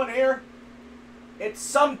this one here. It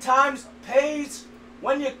sometimes pays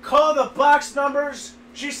when you call the box numbers.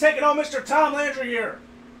 She's taking home Mr. Tom Landry here.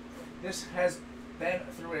 This has been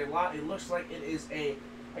through a lot. It looks like it is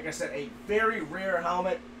like I said, a very rare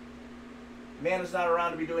helmet. Man is not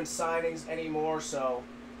around to be doing signings anymore, so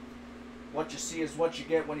what you see is what you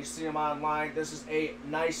get when you see them online. This is a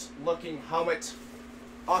nice looking helmet.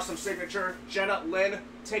 Awesome signature. Jenna Lynn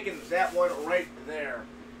taking that one right there.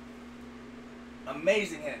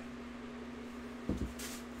 Amazing hit.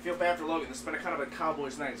 Feel bad for Logan. This has been kind of a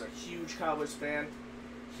Cowboys night. He's a huge Cowboys fan.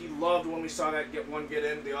 He loved when we saw that get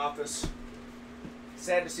in the office.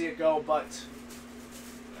 Sad to see it go, but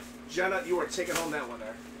Jenna, you are taking home that one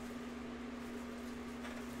there.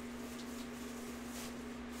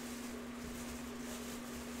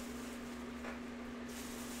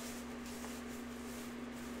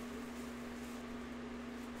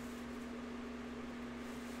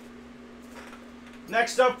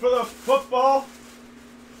 Next up for the football,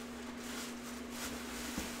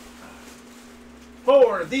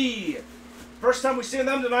 for the first time we see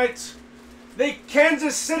them tonight, the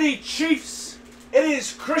Kansas City Chiefs. It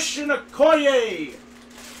is Christian Okoye.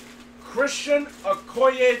 Christian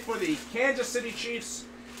Okoye for the Kansas City Chiefs.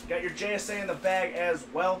 Got your JSA in the bag as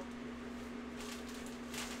well.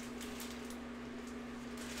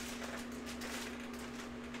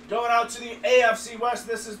 Going out to the AFC West.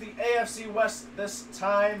 This is the AFC West this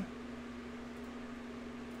time.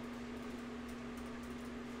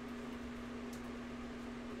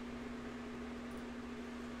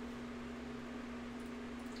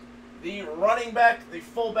 The running back, the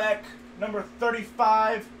fullback, number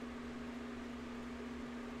 35.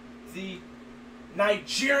 The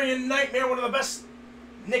Nigerian Nightmare, one of the best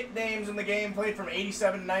nicknames in the game. Played from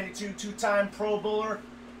 87 to 92. Two-time Pro Bowler.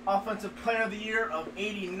 Offensive Player of the Year of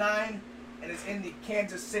 89. And is in the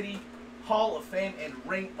Kansas City Hall of Fame and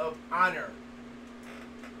Ring of Honor.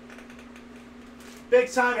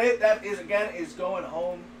 Big time hit. That is, again, is going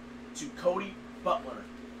home to Cody Butler.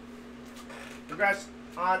 Congrats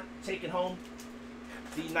on taking home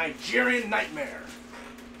the Nigerian Nightmare.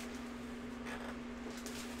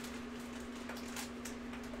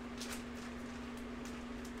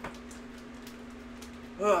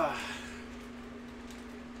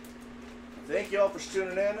 Thank you all for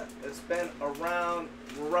tuning in. It's been around,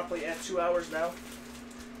 we're roughly at 2 hours now.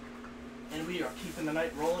 And we are keeping the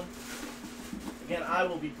night rolling. Again, I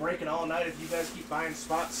will be breaking all night if you guys keep buying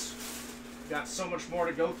spots. We've got so much more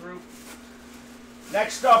to go through.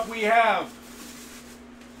 Next up, we have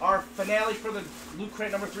our finale for the Loot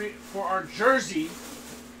Crate number 3 for our jersey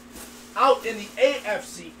out in the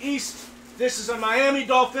AFC East. This is a Miami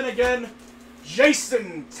Dolphin again,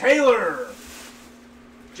 Jason Taylor.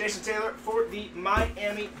 Jason Taylor for the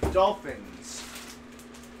Miami Dolphins.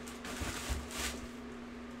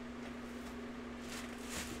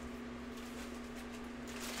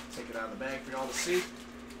 Take it out of the bag for y'all to see.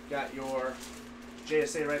 Got your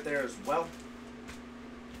JSA right there as well.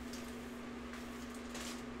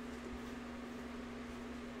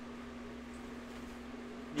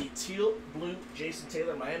 The teal blue Jason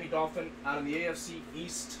Taylor Miami Dolphin out of the AFC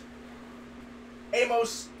East.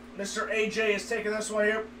 Amos, Mr. AJ is taking this one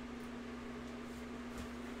here.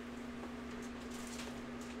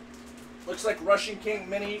 Looks like Russian King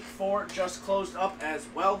Mini 4 just closed up as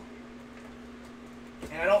well.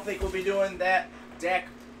 And I don't think we'll be doing that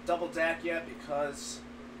double DAC yet because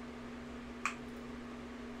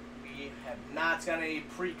we have not got any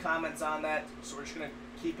pre-comments on that. So we're just going to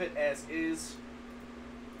keep it as is.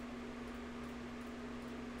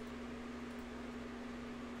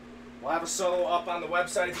 We'll have a solo up on the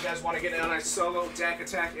website if you guys want to get in on a solo DAC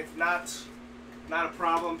attack. If not, not a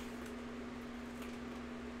problem.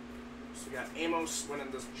 So we got Amos winning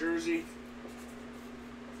this jersey.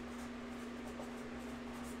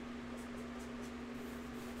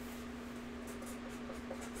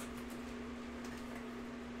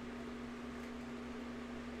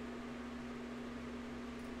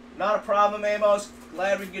 Not a problem, Amos.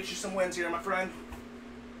 Glad we can get you some wins here, my friend.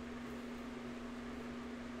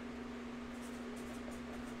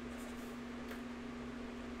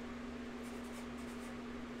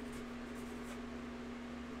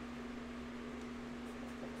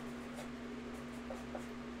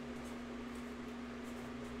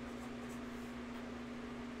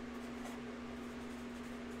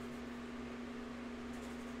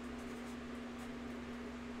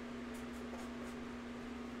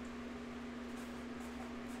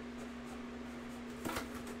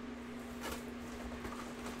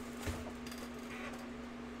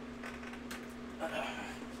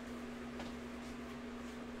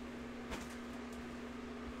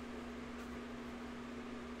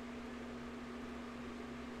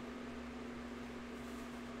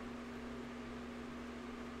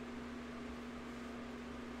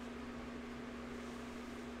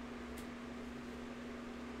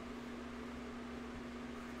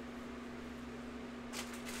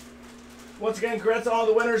 Once again, congrats on all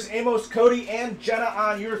the winners. Amos, Cody, and Jenna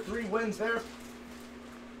on your 3 wins there.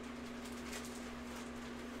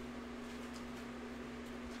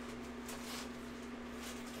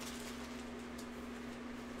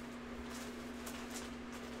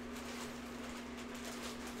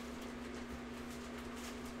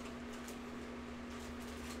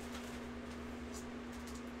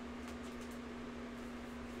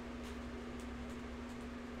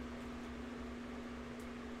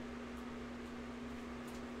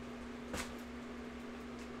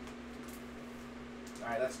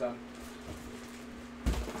 Alright, that's done.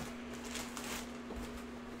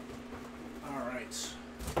 Alright. So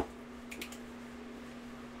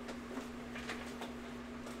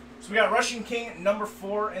we got Russian King number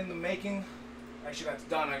 4 in the making. Actually, that's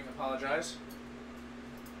done. I apologize.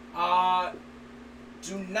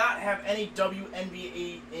 Do not have any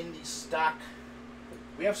WNBA in the stock.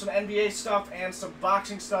 We have some NBA stuff and some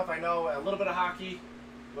boxing stuff. I know a little bit of hockey.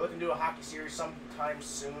 We're looking to do a hockey series sometime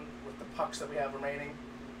soon with the pucks that we have remaining.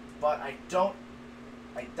 But I doubt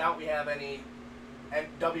we have any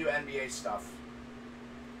WNBA stuff.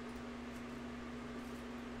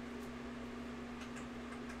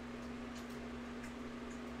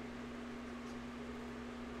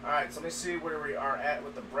 Alright, so let me see where we are at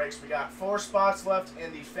with the breaks. We got 4 spots left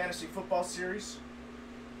in the Fantasy Football Series.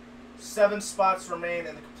 7 spots remain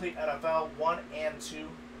in the Complete NFL 1 and 2.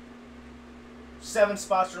 7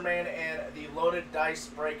 spots remain, and the loaded dice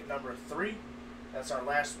break number 3. That's our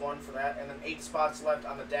last one for that. And then 8 spots left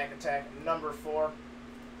on the DAC attack number 4.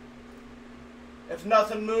 If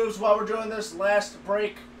nothing moves while we're doing this last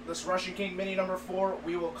break, this Russian King Mini number 4,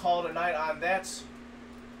 we will call it a night on that.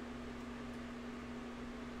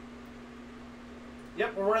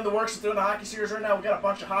 Yep, we're in the works of doing the hockey series right now. We've got a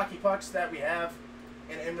bunch of hockey pucks that we have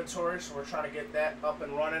in inventory, so we're trying to get that up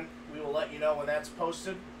and running. We will let you know when that's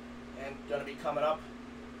posted and going to be coming up.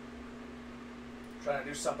 Trying to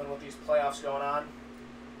do something with these playoffs going on.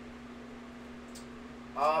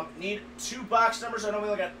 Need 2 box numbers. I know we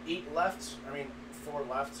only got 8 left. I mean, 4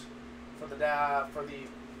 left for the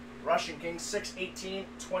Russian King. 6, 18,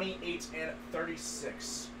 28, and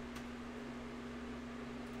 36.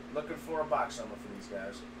 Looking for a box number for these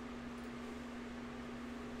guys.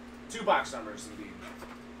 2 box numbers, indeed.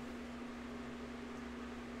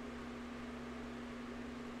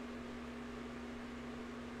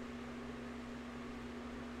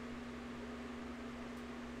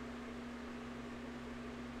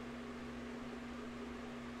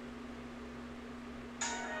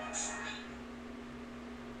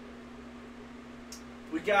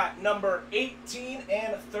 We got number 18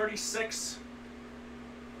 and 36.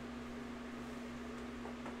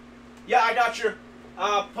 Yeah, I got your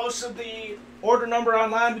posted the order number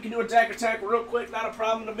online. We can do a DAC attack real quick. Not a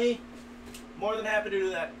problem to me. More than happy to do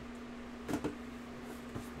that.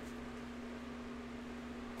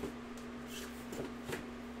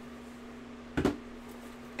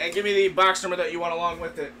 And give me the box number that you want along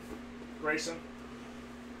with it, Grayson.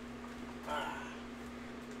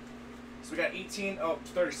 So we got 18,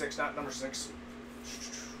 36, not number 6.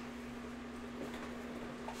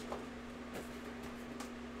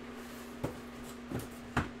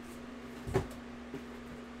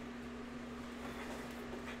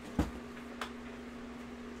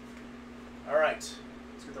 All right,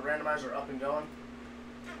 let's get the randomizer up and going.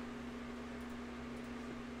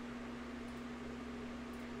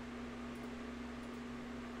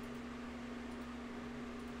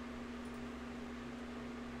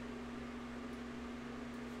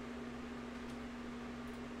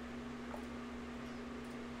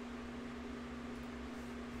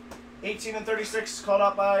 $18 and $36 called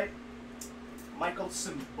out by Michael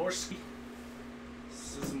Szymborski.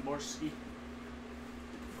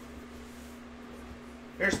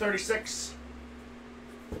 Here's 36.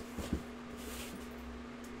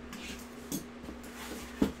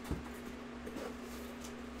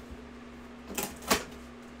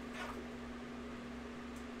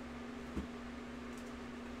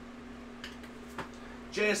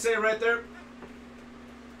 JSA right there.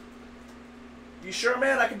 You sure,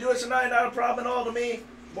 man? I can do it tonight. Not a problem at all to me.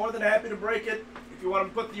 More than happy to break it. If you want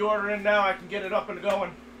to put the order in now, I can get it up and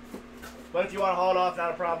going. But if you want to haul it off, not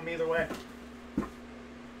a problem either way.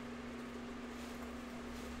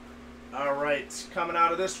 All right, coming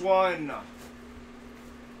out of this one.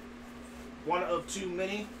 1 of 2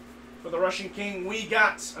 mini for the Russian King. We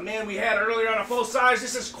got a man we had earlier on a full size.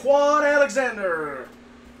 This is Quan Alexander.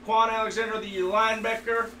 Quan Alexander, the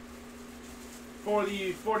linebacker for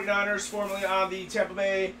the 49ers, formerly on the Tampa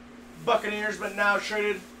Bay Buccaneers, but now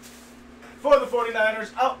traded for the 49ers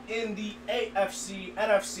out in the AFC,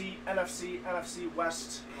 NFC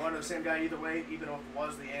West. One of the same guy either way, even if it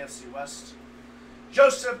was the AFC West.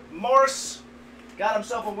 Joseph Morris got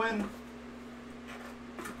himself a win.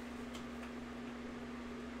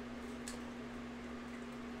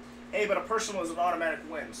 Hey, but a personal is an automatic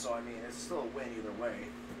win, so I mean, it's still a win either way.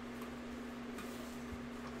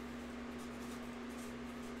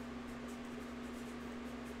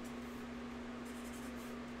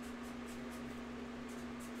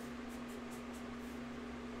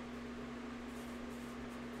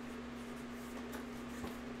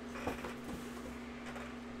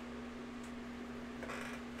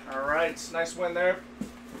 All right, nice win there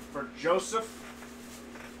for Joseph.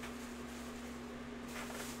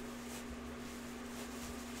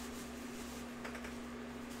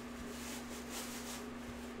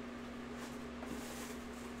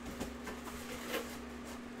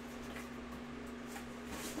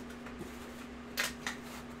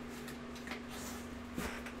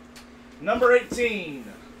 Number 18.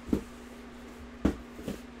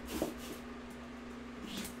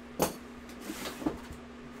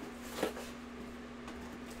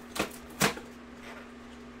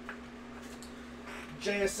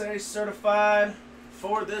 JSA certified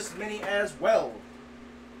for this mini as well.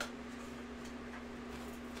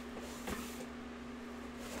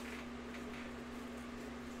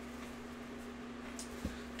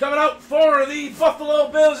 Coming out for the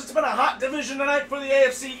Buffalo Bills. It's been a hot division tonight for the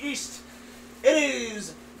AFC East. It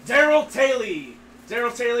is Daryl Taylor.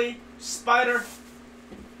 Daryl Taylor, Spider,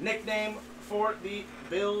 nickname for the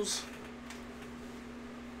Bills.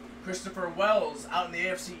 Christopher Wells out in the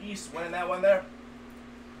AFC East, winning that one there.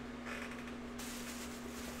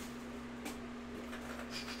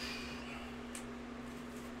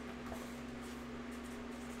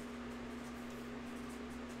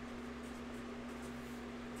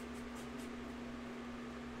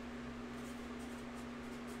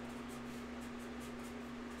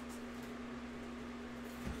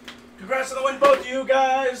 Congrats on the win, both of you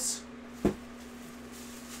guys.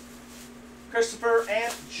 Christopher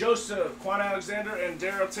and Joseph, Quan Alexander and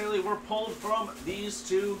Daryl Taylor were pulled from these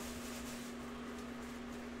two.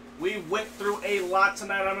 We went through a lot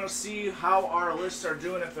tonight. I'm going to see how our lists are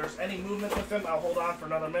doing. If there's any movement with them, I'll hold on for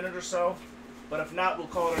another minute or so. But if not, we'll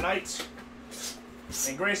call it a night.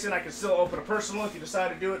 And Grayson, I can still open a personal if you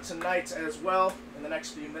decide to do it tonight as well in the next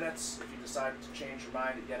few minutes, if you decide to change your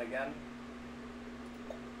mind again.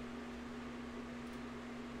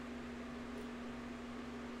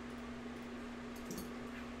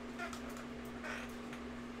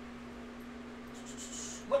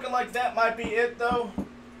 Looking like that might be it, though.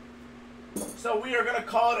 So we are going to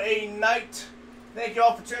call it a night. Thank you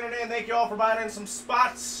all for tuning in. Thank you all for buying in some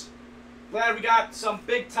spots. Glad we got some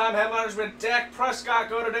big-time headliners. We had Dak Prescott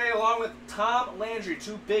go today, along with Tom Landry.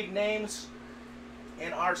 Two big names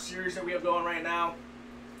in our series that we have going right now.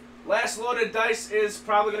 Last loaded dice is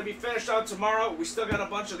probably going to be finished out tomorrow. We still got a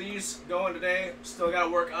bunch of these going today. Still got to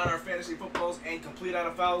work on our fantasy footballs and complete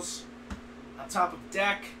NFLs. On top of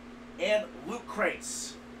Dak and loot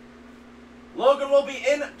crates. Logan will be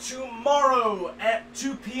in tomorrow at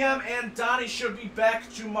 2 p.m. and Donnie should be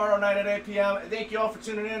back tomorrow night at 8 p.m. Thank you all for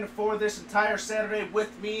tuning in for this entire Saturday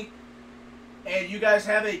with me. And you guys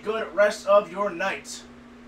have a good rest of your night.